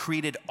Father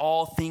created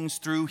all things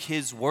through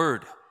his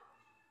word.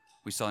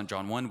 We saw in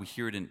John 1, we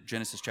hear it in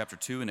Genesis chapter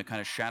 2 in a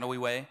kind of shadowy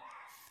way.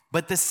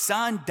 But the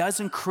Son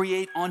doesn't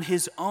create on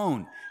his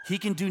own. He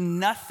can do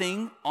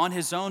nothing on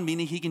his own,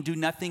 meaning he can do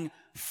nothing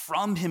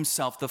from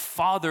himself. The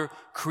Father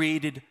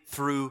created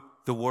through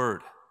the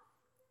Word.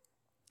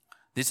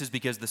 This is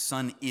because the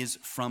Son is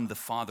from the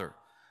Father.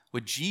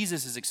 What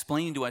Jesus is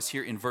explaining to us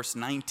here in verse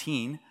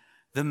 19,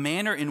 the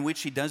manner in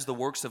which he does the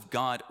works of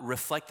God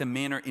reflect the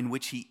manner in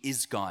which he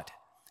is God.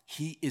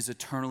 He is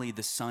eternally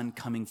the Son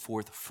coming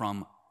forth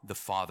from the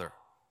Father.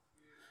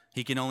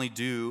 He can only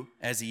do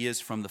as he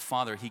is from the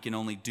Father. He can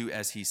only do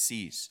as he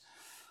sees.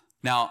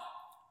 Now,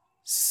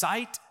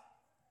 sight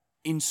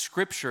in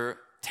Scripture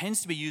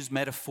tends to be used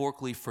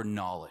metaphorically for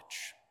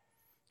knowledge.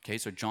 Okay,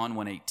 so John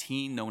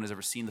 1:18, no one has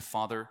ever seen the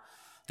Father.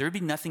 There would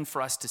be nothing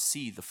for us to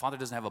see. The Father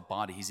doesn't have a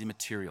body. He's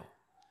immaterial.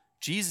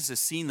 Jesus has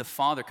seen the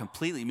Father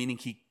completely, meaning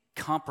he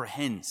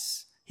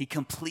comprehends. He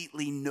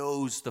completely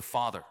knows the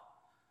Father.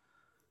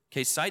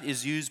 Okay, sight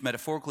is used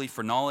metaphorically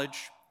for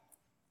knowledge.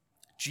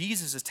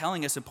 Jesus is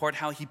telling us in part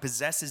how he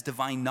possesses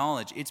divine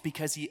knowledge. It's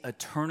because he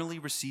eternally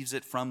receives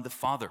it from the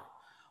Father.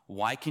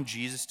 Why can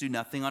Jesus do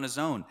nothing on his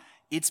own?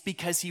 It's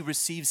because he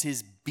receives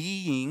his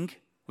being,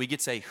 we could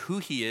say who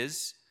he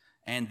is,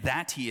 and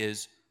that he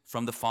is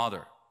from the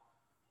Father.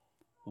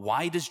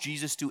 Why does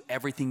Jesus do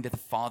everything that the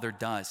Father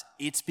does?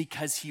 It's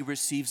because he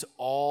receives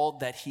all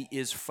that he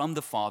is from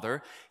the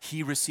Father.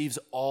 He receives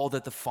all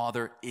that the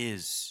Father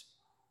is.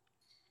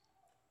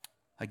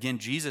 Again,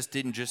 Jesus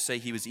didn't just say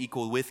he was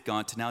equal with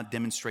God to now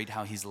demonstrate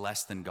how he's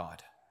less than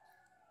God.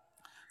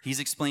 He's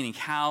explaining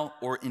how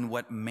or in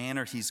what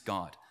manner he's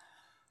God.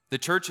 The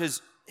church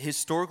has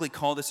historically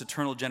called this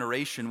eternal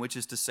generation, which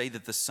is to say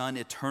that the Son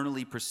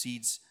eternally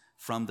proceeds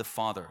from the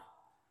Father.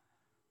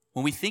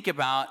 When we think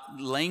about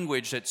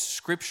language that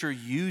Scripture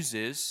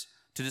uses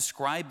to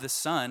describe the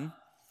Son,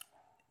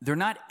 they're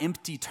not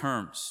empty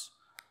terms.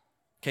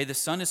 Okay, the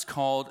Son is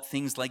called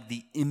things like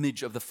the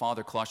image of the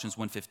Father, Colossians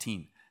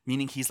 1:15,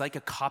 meaning he's like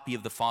a copy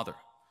of the Father.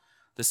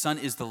 The Son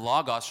is the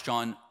Logos,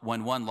 John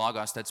 1:1,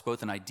 Logos, that's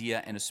both an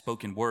idea and a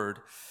spoken word,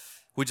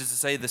 which is to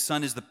say the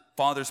Son is the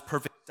Father's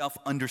perfect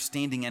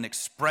self-understanding and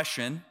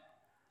expression,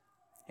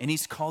 and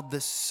he's called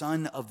the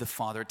Son of the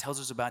Father. It tells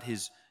us about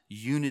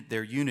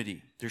their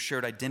unity, their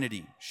shared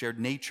identity, shared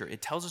nature.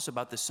 It tells us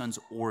about the Son's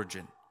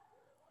origin.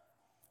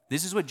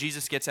 This is what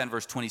Jesus gets at in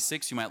verse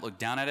 26. You might look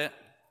down at it.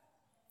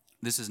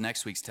 This is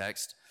next week's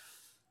text.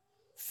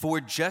 For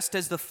just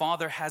as the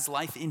Father has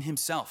life in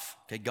himself,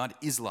 okay, God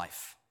is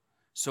life,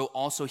 so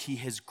also he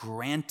has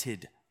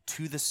granted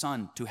to the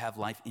Son to have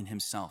life in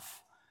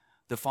himself.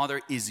 The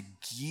Father is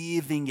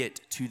giving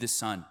it to the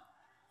Son.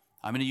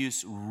 I'm going to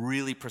use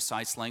really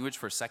precise language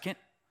for a second,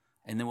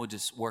 and then we'll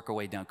just work our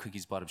way down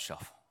Cookie's bottom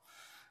shelf.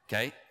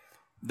 Okay?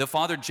 The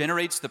Father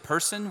generates the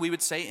person, we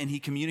would say, and he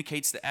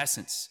communicates the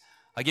essence.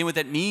 Again, what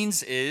that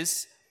means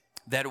is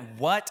that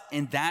what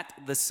and that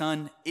the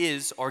Son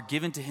is are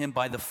given to him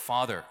by the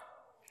Father.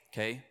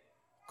 Okay?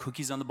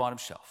 Cookies on the bottom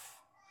shelf.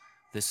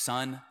 The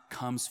Son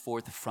comes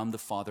forth from the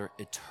Father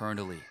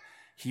eternally.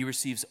 He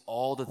receives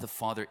all that the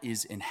Father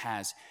is and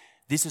has.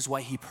 This is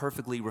why he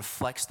perfectly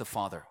reflects the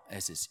Father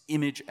as his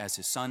image, as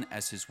his Son,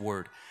 as his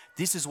Word.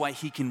 This is why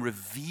he can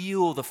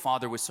reveal the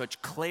Father with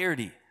such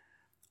clarity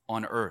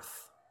on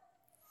earth.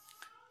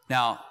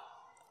 Now,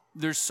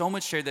 there's so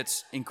much here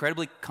that's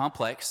incredibly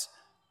complex,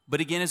 but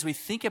again, as we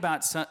think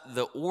about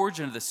the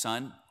origin of the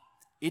Son,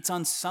 it's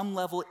on some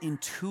level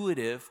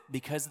intuitive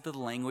because of the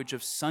language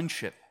of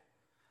sonship.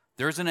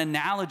 There's an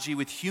analogy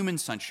with human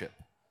sonship.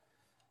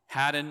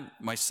 Haddon,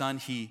 my son,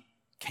 he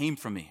came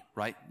from me,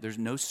 right? There's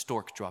no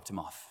stork dropped him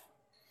off.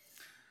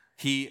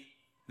 He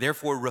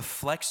therefore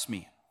reflects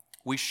me.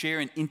 We share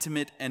an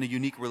intimate and a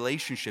unique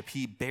relationship.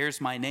 He bears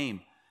my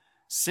name.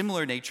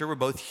 Similar nature, we're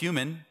both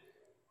human.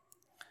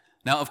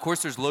 Now, of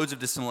course, there's loads of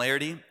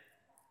dissimilarity.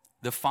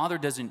 The Father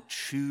doesn't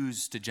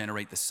choose to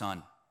generate the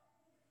Son.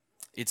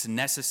 It's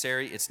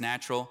necessary, it's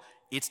natural.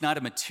 It's not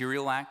a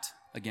material act,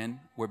 again,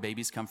 where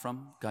babies come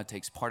from. God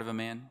takes part of a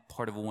man,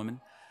 part of a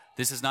woman.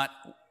 This is not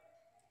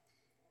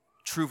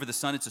true for the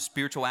Son. It's a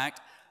spiritual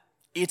act.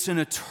 It's an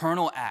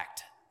eternal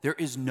act. There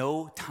is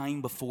no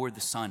time before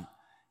the Son.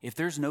 If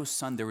there's no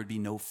Son, there would be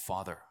no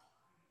Father.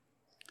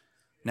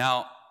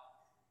 Now,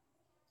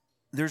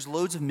 there's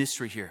loads of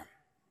mystery here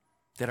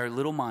that our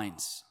little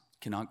minds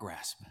cannot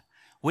grasp.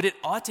 What it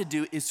ought to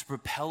do is to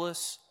propel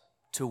us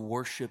to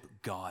worship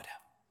God.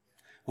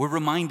 We're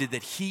reminded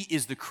that he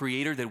is the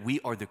creator, that we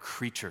are the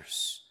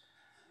creatures.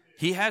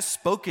 He has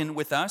spoken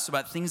with us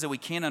about things that we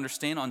can't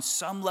understand. On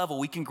some level,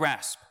 we can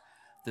grasp.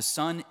 The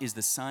Son is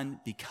the Son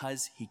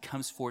because he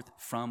comes forth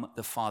from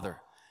the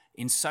Father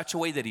in such a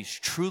way that he's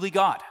truly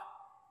God.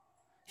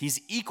 He's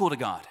equal to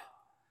God,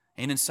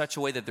 and in such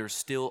a way that there's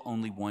still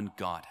only one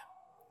God.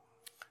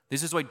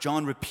 This is why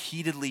John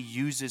repeatedly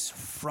uses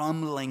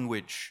from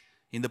language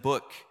in the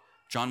book.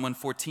 John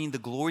 1:14, the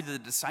glory that the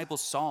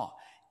disciples saw,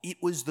 it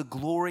was the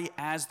glory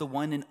as the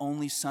one and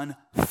only Son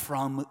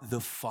from the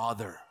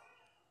Father.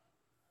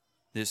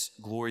 This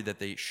glory that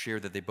they share,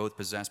 that they both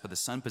possess, but the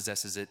Son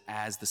possesses it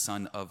as the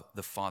Son of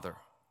the Father.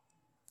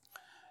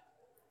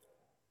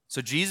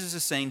 So Jesus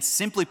is saying,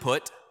 simply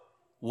put,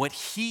 what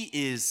he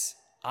is,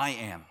 I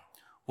am.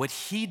 What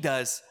he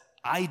does,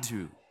 I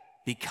do,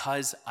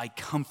 because I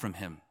come from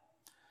him.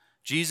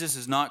 Jesus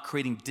is not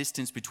creating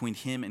distance between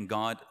him and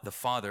God the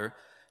Father.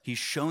 He's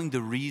showing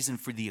the reason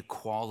for the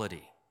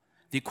equality.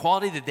 The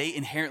equality that they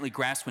inherently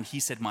grasped when he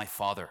said, my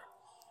Father.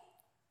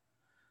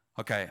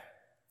 Okay,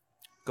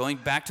 going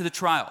back to the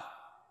trial.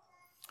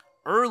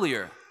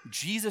 Earlier,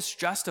 Jesus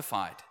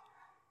justified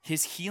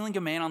his healing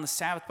a man on the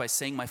Sabbath by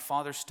saying, my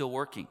Father's still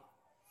working.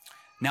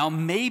 Now,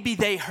 maybe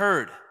they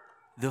heard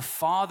the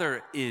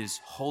Father is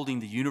holding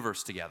the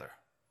universe together,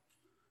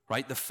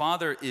 right? The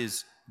Father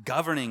is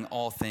governing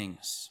all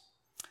things.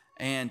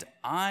 And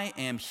I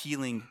am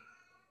healing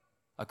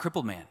a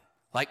crippled man.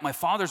 Like my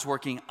Father's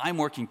working, I'm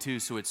working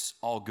too, so it's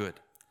all good.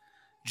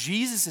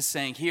 Jesus is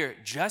saying here,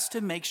 just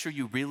to make sure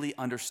you really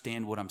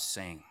understand what I'm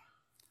saying,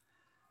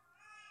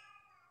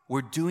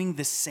 we're doing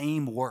the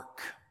same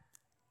work.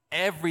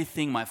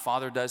 Everything my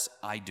Father does,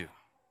 I do.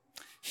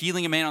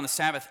 Healing a man on the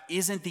Sabbath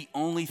isn't the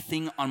only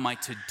thing on my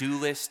to-do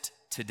list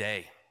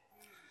today.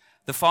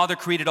 The Father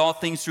created all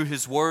things through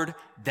his word.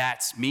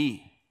 That's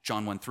me,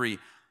 John 1:3.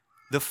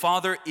 The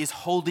Father is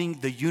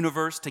holding the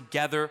universe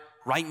together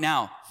right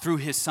now through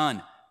his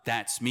Son.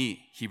 That's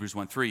me, Hebrews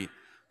 1:3.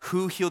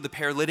 Who healed the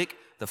paralytic?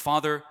 The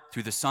Father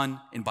through the Son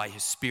and by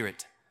his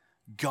Spirit.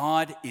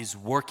 God is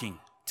working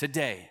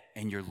today,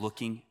 and you're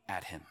looking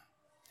at him.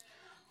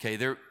 Okay,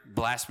 their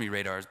blasphemy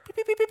radars beep,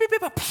 beep, beep, beep,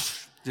 beep, beep,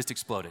 just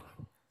exploded.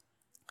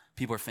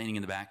 People are fainting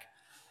in the back.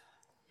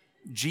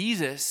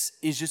 Jesus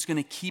is just going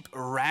to keep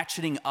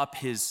ratcheting up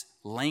his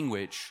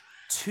language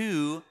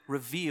to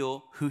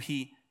reveal who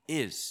he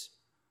is.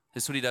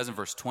 This is what he does in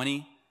verse 20.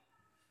 He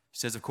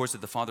says, of course,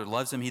 that the Father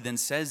loves him. He then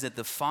says that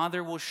the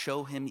Father will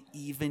show him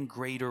even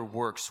greater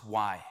works.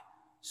 Why?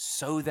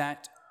 So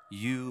that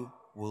you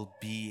will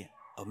be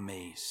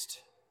amazed.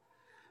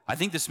 I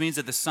think this means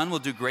that the Son will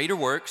do greater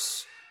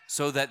works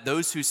so that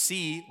those who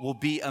see will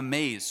be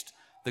amazed.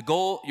 The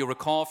goal, you'll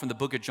recall from the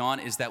book of John,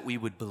 is that we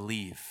would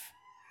believe.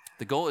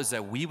 The goal is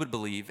that we would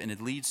believe, and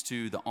it leads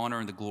to the honor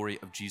and the glory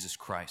of Jesus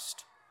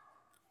Christ.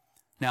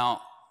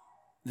 Now,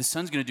 the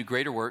Son's going to do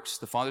greater works.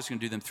 The Father's going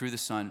to do them through the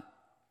Son.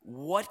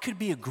 What could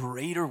be a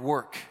greater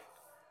work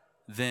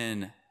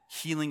than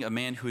healing a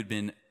man who had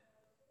been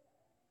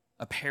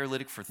a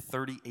paralytic for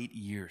 38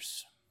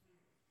 years?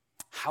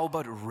 How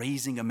about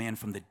raising a man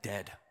from the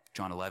dead?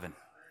 John 11.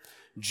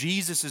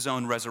 Jesus'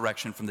 own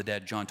resurrection from the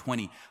dead, John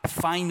 20.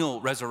 Final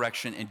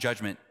resurrection and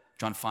judgment,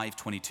 John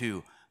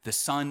 5:22. The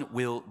Son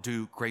will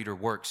do greater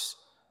works.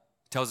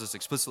 It tells us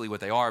explicitly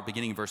what they are,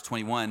 beginning in verse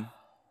 21.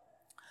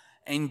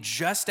 And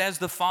just as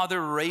the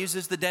Father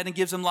raises the dead and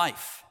gives them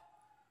life,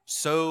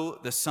 so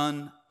the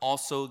Son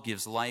also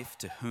gives life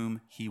to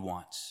whom he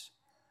wants.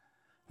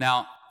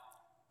 Now,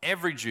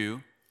 every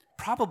Jew,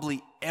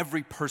 probably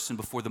every person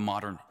before the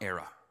modern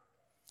era,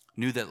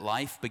 knew that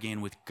life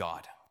began with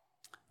God.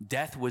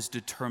 Death was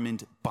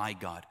determined by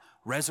God.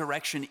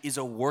 Resurrection is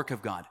a work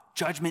of God.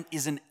 Judgment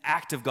is an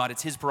act of God.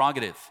 It's his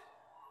prerogative.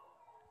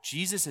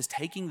 Jesus is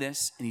taking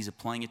this and he's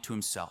applying it to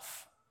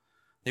himself.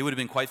 They would have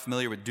been quite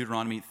familiar with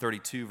Deuteronomy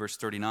 32, verse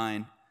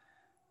 39.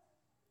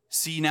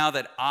 See now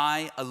that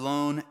I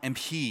alone am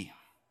he.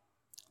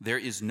 There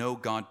is no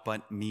God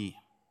but me.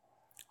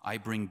 I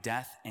bring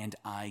death and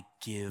I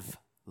give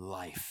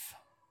life.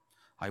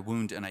 I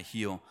wound and I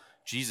heal.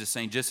 Jesus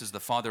saying, just as the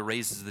Father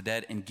raises the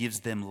dead and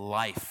gives them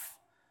life,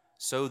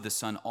 so the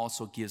Son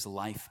also gives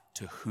life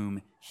to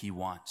whom he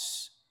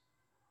wants.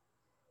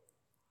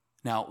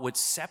 Now, what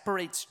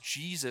separates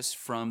Jesus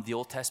from the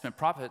Old Testament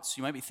prophets,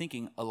 you might be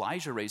thinking,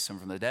 Elijah raised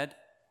someone from the dead.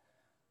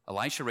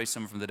 Elisha raised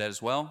someone from the dead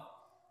as well.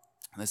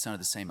 That sounded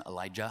the same,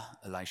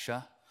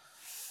 Elisha.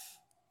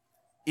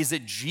 Is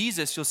that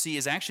Jesus, you'll see,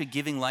 is actually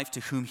giving life to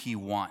whom he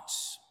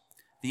wants.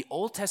 The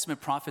Old Testament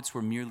prophets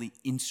were merely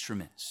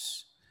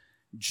instruments.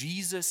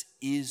 Jesus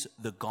is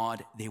the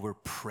God they were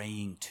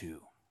praying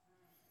to.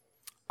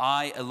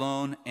 I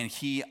alone and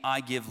he,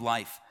 I give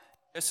life.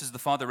 Just as the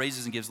Father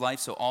raises and gives life,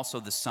 so also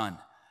the Son.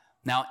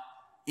 Now,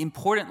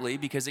 importantly,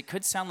 because it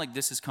could sound like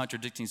this is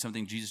contradicting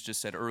something Jesus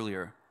just said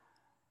earlier,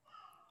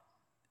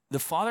 the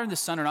Father and the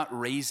Son are not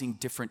raising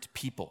different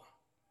people.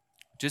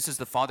 Just as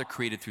the Father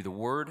created through the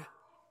Word,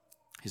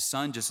 his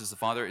Son, just as the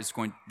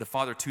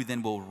Father too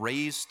then will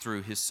raise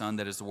through his Son,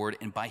 that is the Word,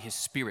 and by his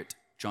Spirit,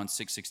 John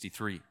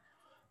 6:63.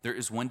 There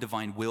is one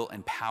divine will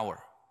and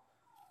power.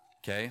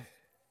 Okay?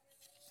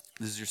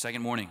 This is your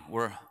second morning.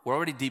 We're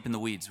already deep in the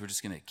weeds. We're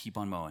just going to keep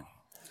on mowing.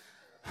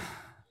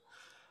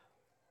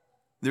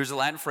 There's a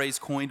Latin phrase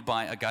coined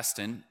by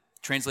Augustine,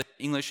 translated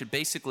in English. It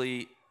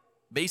basically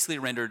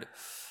rendered,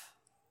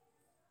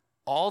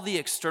 all the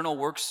external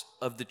works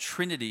of the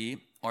Trinity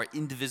are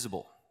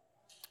indivisible,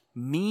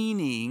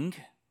 meaning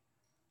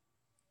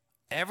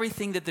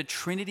everything that the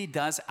Trinity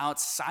does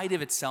outside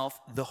of itself,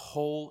 the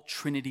whole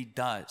Trinity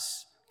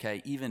does.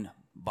 Okay, even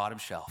bottom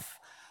shelf.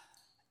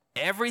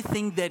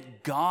 Everything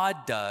that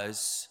God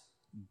does,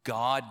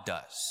 God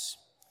does.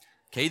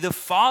 Okay, the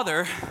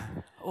Father,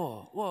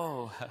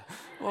 whoa.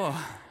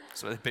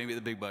 That's why they pay me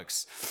the big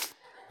bucks.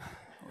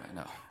 I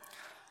know.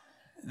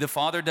 The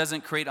Father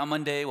doesn't create on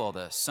Monday while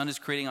the Son is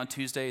creating on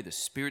Tuesday. The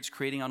Spirit's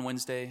creating on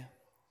Wednesday.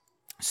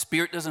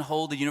 Spirit doesn't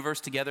hold the universe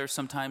together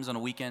sometimes on a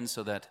weekend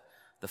so that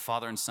the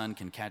Father and Son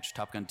can catch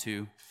Top Gun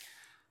 2.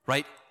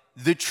 Right?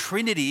 The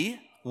Trinity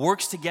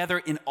works together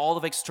in all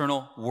of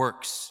external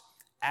works,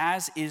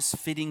 as is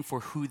fitting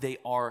for who they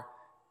are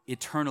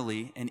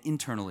eternally and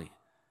internally.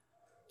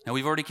 Now,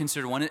 we've already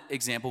considered one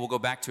example. We'll go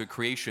back to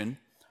creation.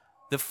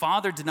 The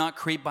Father did not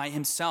create by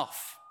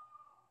himself.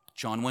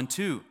 John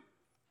 1:2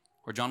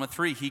 or John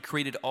 1:3, he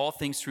created all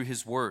things through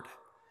his word.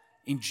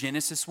 In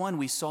Genesis 1,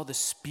 we saw the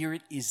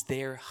Spirit is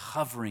there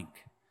hovering.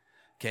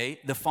 Okay?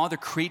 The Father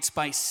creates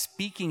by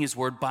speaking his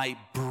word, by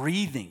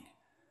breathing.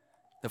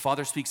 The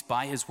Father speaks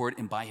by his word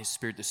and by his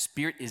Spirit. The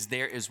Spirit is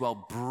there as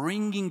well,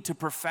 bringing to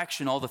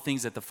perfection all the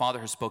things that the Father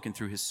has spoken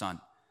through his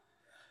Son.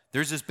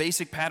 There's this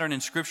basic pattern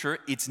in Scripture.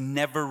 It's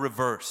never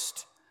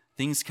reversed.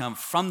 Things come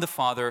from the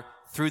Father,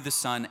 through the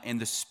Son, and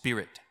the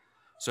Spirit.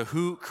 So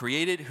who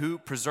created, who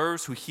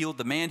preserves, who healed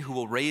the man, who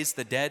will raise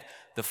the dead?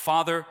 The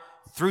Father,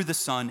 through the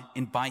Son,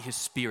 and by his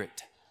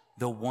Spirit.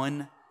 The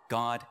one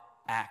God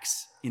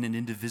acts in an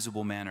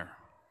indivisible manner.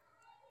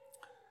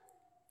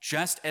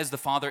 Just as the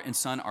Father and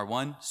Son are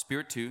one,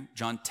 Spirit too,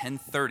 John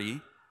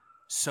 10:30,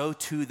 so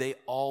too they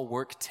all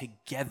work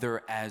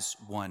together as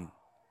one.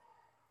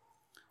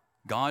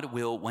 God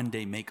will one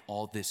day make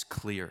all this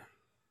clear.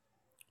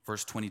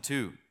 Verse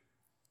 22,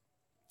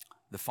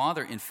 the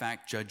Father, in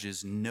fact,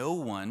 judges no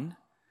one,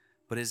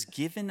 but has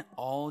given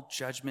all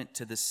judgment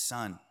to the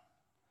Son.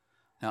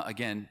 Now,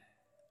 again,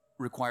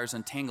 requires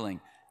untangling.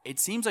 It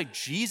seems like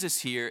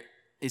Jesus here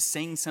is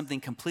saying something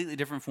completely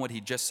different from what he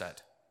just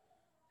said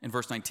in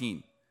verse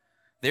 19.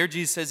 There,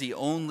 Jesus says he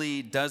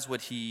only does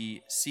what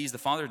he sees the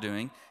Father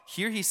doing.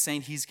 Here, he's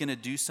saying he's going to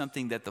do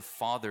something that the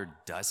Father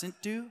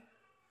doesn't do.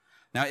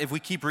 Now, if we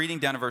keep reading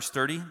down to verse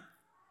 30,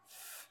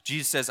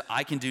 Jesus says,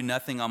 I can do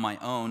nothing on my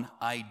own.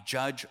 I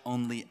judge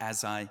only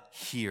as I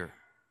hear.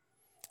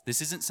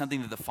 This isn't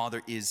something that the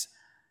Father is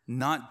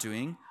not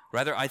doing.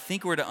 Rather, I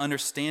think we're to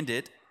understand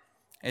it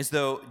as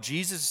though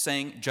Jesus is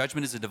saying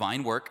judgment is a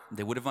divine work.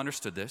 They would have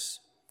understood this.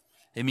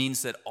 It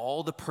means that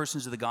all the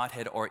persons of the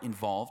Godhead are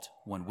involved.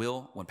 One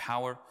will, one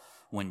power,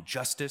 one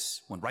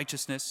justice, one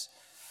righteousness.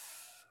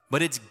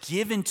 But it's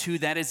given to,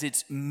 that is,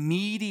 it's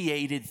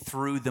mediated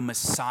through the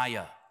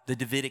Messiah, the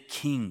Davidic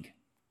king.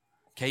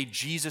 Okay,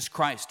 Jesus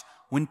Christ.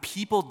 When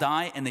people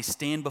die and they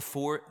stand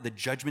before the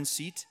judgment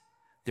seat,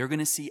 they're going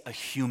to see a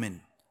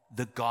human,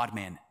 the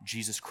God-man,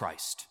 Jesus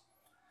Christ.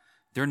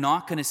 They're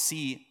not going to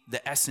see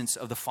the essence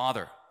of the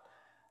Father.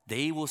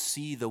 They will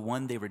see the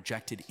one they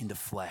rejected in the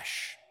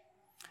flesh.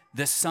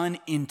 The Son,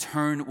 in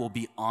turn, will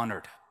be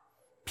honored.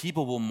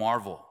 People will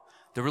marvel.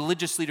 The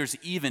religious leaders,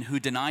 even who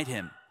denied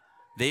him,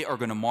 they are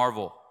going to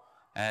marvel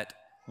at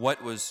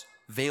what was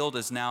veiled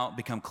has now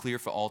become clear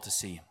for all to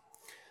see.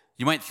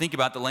 You might think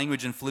about the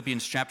language in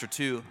Philippians chapter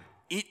 2.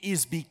 It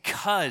is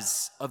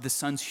because of the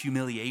Son's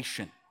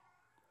humiliation,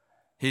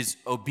 his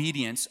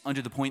obedience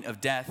under the point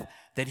of death,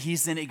 that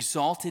he's then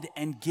exalted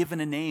and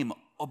given a name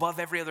above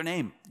every other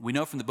name. We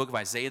know from the book of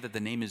Isaiah that the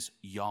name is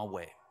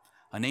Yahweh,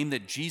 a name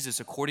that Jesus,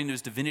 according to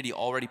his divinity,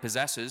 already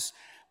possesses,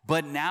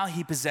 but now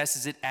he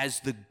possesses it as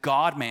the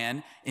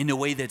God-man in a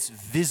way that's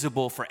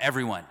visible for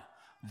everyone.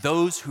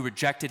 Those who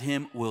rejected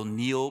him will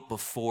kneel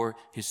before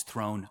his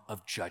throne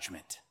of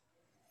judgment.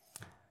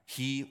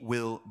 He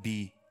will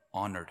be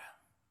honored.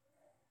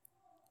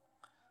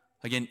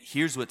 Again,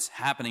 here's what's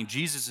happening.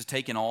 Jesus has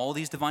taken all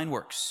these divine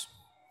works,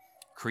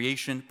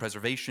 creation,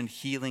 preservation,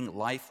 healing,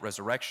 life,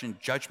 resurrection,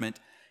 judgment.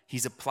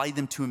 He's applied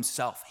them to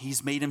himself.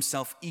 He's made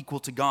himself equal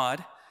to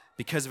God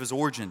because of his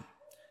origin.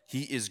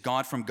 He is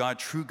God from God,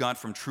 true God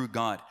from true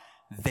God.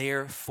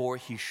 Therefore,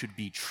 he should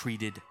be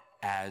treated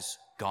as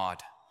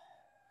God.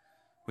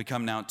 We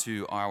come now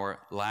to our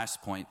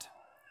last point.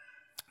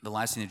 The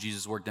last thing that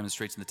Jesus' work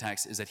demonstrates in the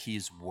text is that he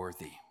is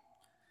worthy.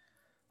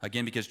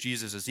 Again, because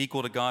Jesus is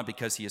equal to God,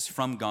 because he is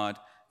from God,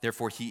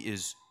 therefore he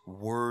is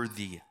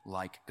worthy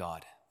like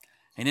God.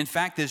 And in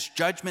fact, this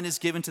judgment is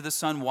given to the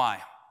Son.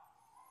 Why?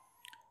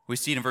 We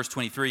see it in verse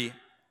 23,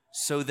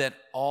 so that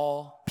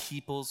all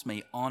peoples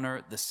may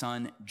honor the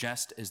Son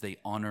just as they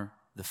honor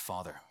the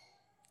Father.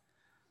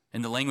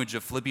 In the language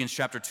of Philippians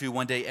chapter 2,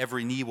 one day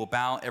every knee will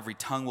bow, every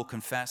tongue will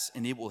confess,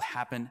 and it will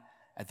happen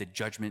at the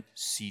judgment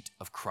seat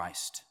of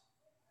Christ.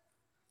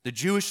 The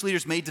Jewish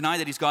leaders may deny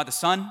that he's God the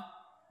Son.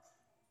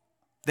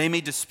 They may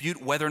dispute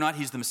whether or not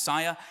he's the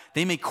Messiah.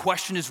 They may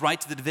question his right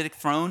to the Davidic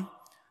throne.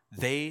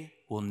 They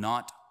will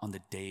not on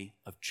the day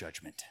of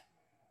judgment.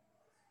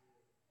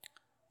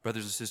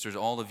 Brothers and sisters,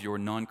 all of your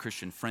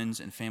non-Christian friends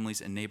and families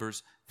and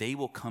neighbors, they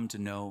will come to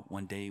know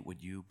one day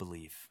what you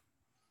believe.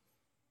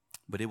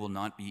 But it will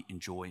not be in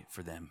joy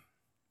for them.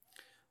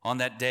 On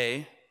that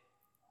day,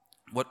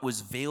 what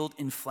was veiled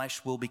in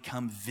flesh will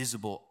become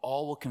visible.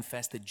 All will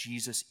confess that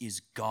Jesus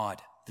is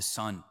God, the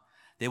Son.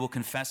 They will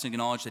confess and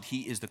acknowledge that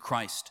he is the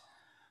Christ.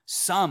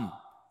 Some,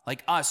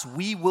 like us,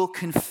 we will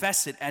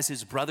confess it as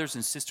his brothers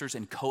and sisters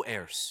and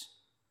co-heirs.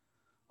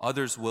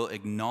 Others will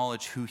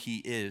acknowledge who he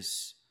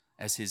is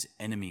as his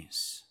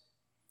enemies.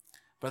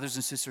 Brothers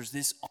and sisters,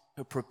 this ought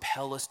to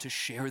propel us to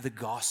share the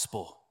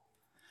gospel,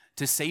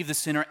 to save the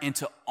sinner, and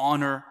to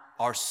honor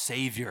our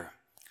Savior.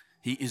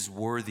 He is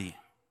worthy.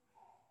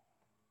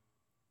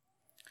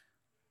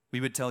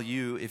 We would tell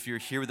you, if you're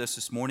here with us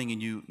this morning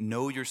and you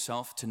know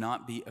yourself to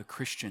not be a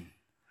Christian,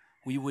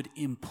 we would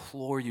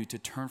implore you to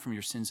turn from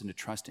your sins and to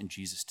trust in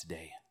Jesus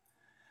today.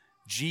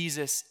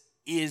 Jesus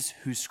is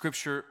who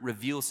Scripture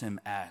reveals him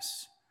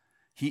as.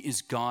 He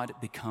is God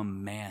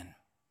become man.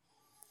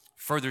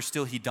 Further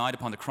still, he died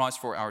upon the cross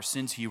for our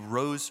sins. He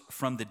rose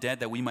from the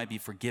dead that we might be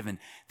forgiven,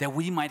 that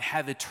we might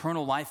have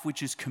eternal life,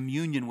 which is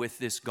communion with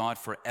this God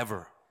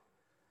forever.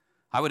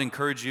 I would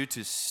encourage you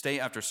to stay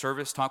after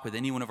service, talk with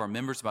any one of our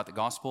members about the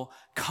gospel.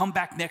 Come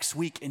back next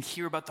week and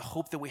hear about the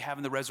hope that we have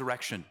in the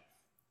resurrection.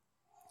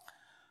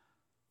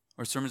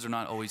 Our sermons are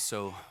not always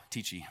so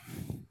teachy.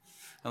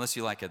 Unless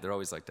you like it, they're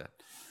always like that.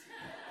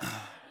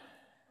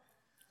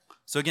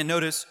 So again,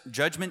 notice,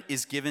 judgment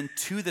is given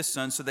to the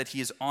Son so that he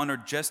is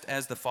honored just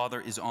as the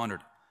Father is honored,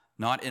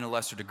 not in a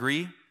lesser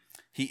degree.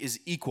 He is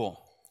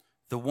equal.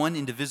 The one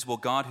indivisible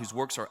God whose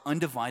works are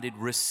undivided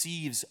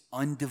receives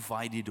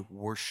undivided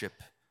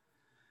worship.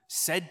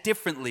 Said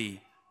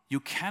differently, you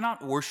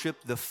cannot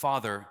worship the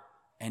Father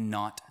and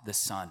not the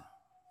Son.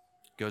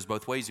 It goes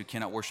both ways. You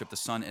cannot worship the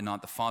Son and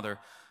not the Father.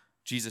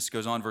 Jesus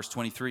goes on, verse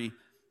 23,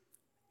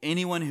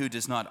 anyone who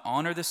does not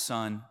honor the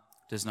Son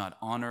does not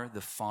honor the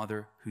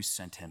Father who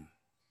sent him.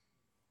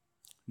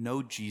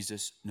 No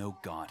Jesus, no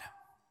God.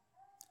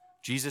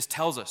 Jesus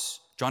tells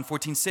us, John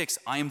 14:6,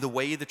 I am the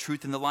way, the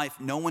truth, and the life.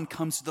 No one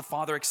comes to the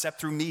Father except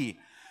through me.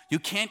 You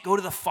can't go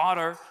to the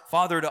Father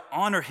to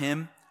honor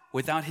him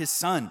without his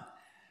Son.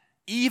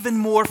 Even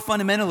more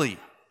fundamentally,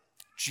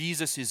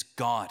 Jesus is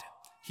God.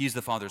 He is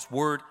the Father's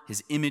Word,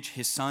 his image,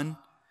 his Son.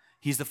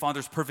 He's the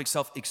Father's perfect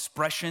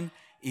self-expression.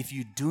 If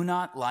you do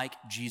not like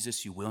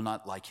Jesus, you will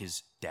not like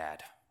his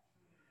dad.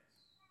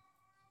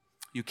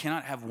 You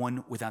cannot have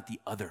one without the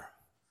other.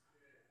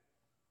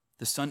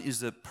 The Son is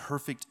the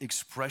perfect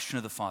expression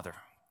of the Father.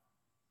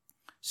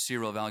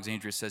 Cyril of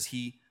Alexandria says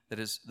he, that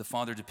is, the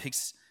Father,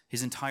 depicts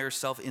his entire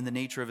self in the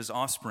nature of his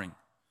offspring.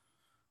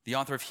 The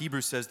author of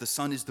Hebrews says the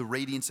Son is the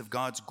radiance of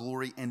God's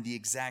glory and the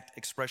exact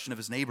expression of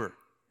his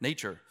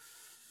nature.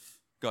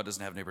 God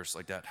doesn't have neighbors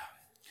like that.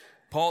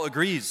 Paul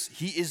agrees.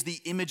 He is the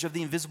image of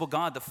the invisible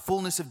God. The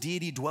fullness of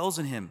deity dwells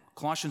in him.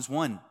 Colossians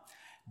 1.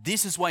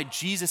 This is why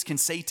Jesus can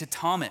say to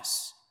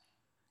Thomas,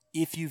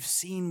 if you've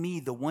seen me,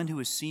 the one who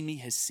has seen me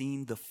has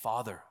seen the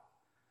Father.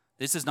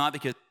 This is not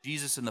because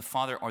Jesus and the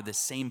Father are the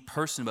same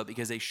person, but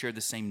because they share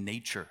the same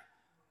nature.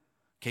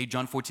 Okay,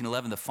 John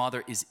 14:11, the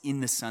Father is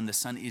in the Son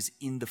is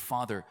in the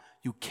Father.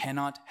 You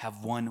cannot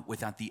have one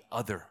without the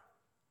other.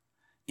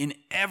 In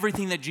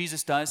everything that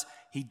Jesus does,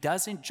 he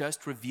doesn't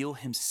just reveal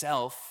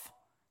himself,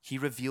 he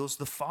reveals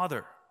the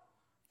Father.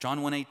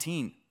 John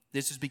 1:18,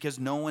 this is because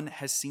no one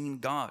has seen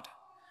God.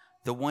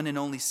 The one and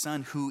only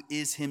Son, who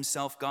is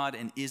himself God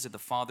and is at the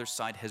Father's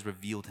side, has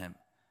revealed him.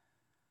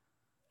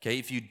 Okay,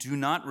 if you do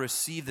not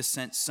receive the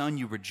sent Son,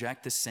 you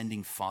reject the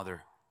sending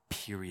Father,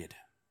 period.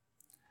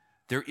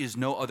 There is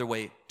no other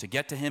way to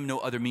get to him, no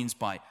other means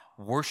by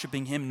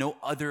worshiping him, no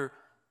other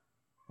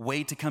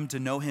way to come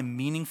to know him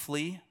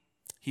meaningfully.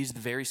 He's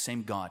the very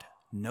same God.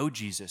 No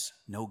Jesus,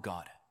 no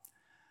God.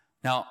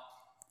 Now,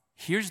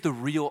 here's the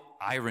real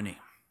irony.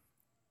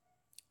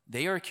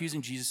 They are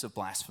accusing Jesus of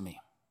blasphemy.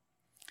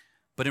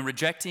 But in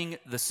rejecting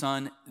the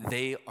Son,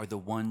 they are the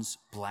ones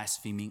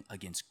blaspheming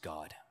against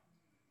God.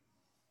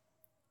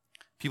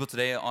 People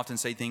today often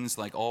say things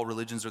like all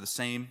religions are the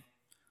same.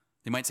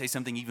 They might say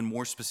something even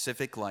more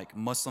specific like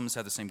Muslims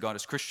have the same God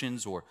as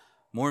Christians, or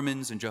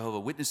Mormons and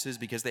Jehovah's Witnesses,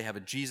 because they have a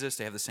Jesus,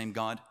 they have the same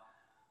God.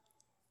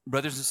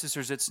 Brothers and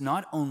sisters, it's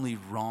not only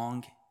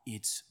wrong,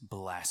 it's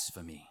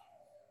blasphemy.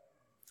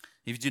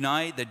 If you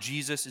deny that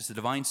Jesus is the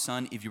divine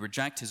Son, if you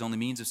reject his only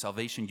means of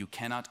salvation, you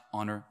cannot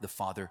honor the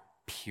Father,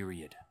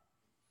 period.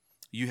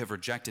 You have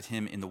rejected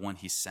him in the one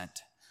he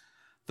sent.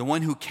 The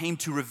one who came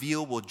to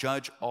reveal will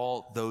judge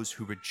all those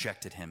who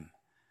rejected him.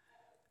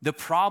 The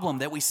problem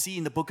that we see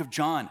in the book of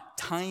John,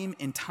 time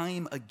and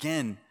time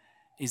again,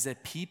 is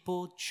that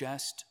people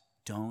just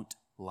don't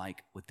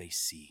like what they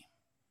see.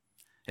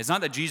 It's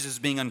not that Jesus is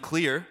being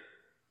unclear.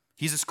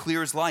 He's as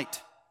clear as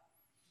light.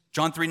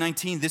 John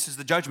 3:19, this is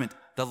the judgment.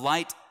 The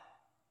light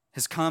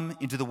has come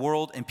into the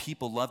world, and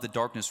people love the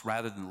darkness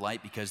rather than the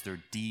light because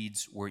their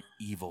deeds were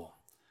evil.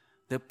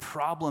 The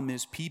problem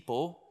is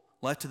people,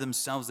 left to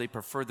themselves, they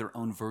prefer their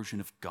own version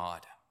of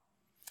God,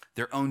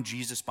 their own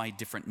Jesus by a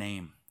different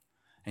name.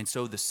 And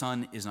so the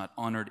Son is not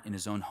honored in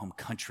his own home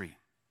country.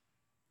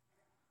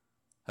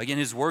 Again,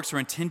 his works are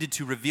intended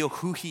to reveal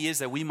who he is,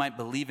 that we might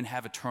believe and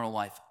have eternal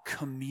life,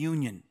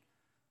 communion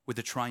with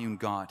the triune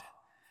God.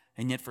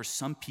 And yet for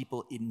some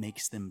people, it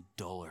makes them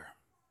duller.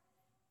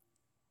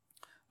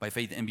 By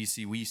faith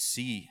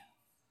NBC,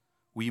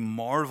 we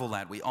marvel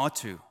at, we ought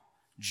to,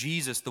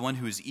 Jesus, the one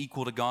who is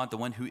equal to God, the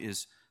one who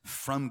is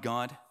from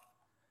God,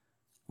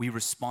 we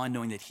respond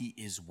knowing that he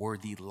is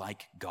worthy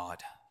like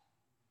God.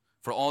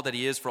 For all that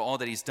he is, for all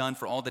that he's done,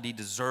 for all that he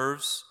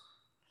deserves,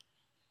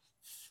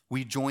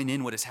 we join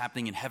in what is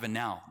happening in heaven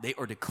now. They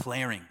are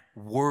declaring,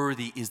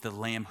 worthy is the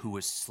Lamb who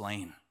was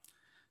slain.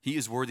 He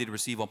is worthy to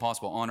receive all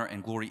possible honor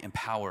and glory and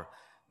power.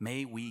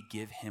 May we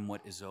give him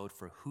what is owed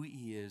for who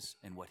he is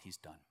and what he's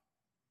done.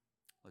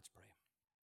 Let's pray.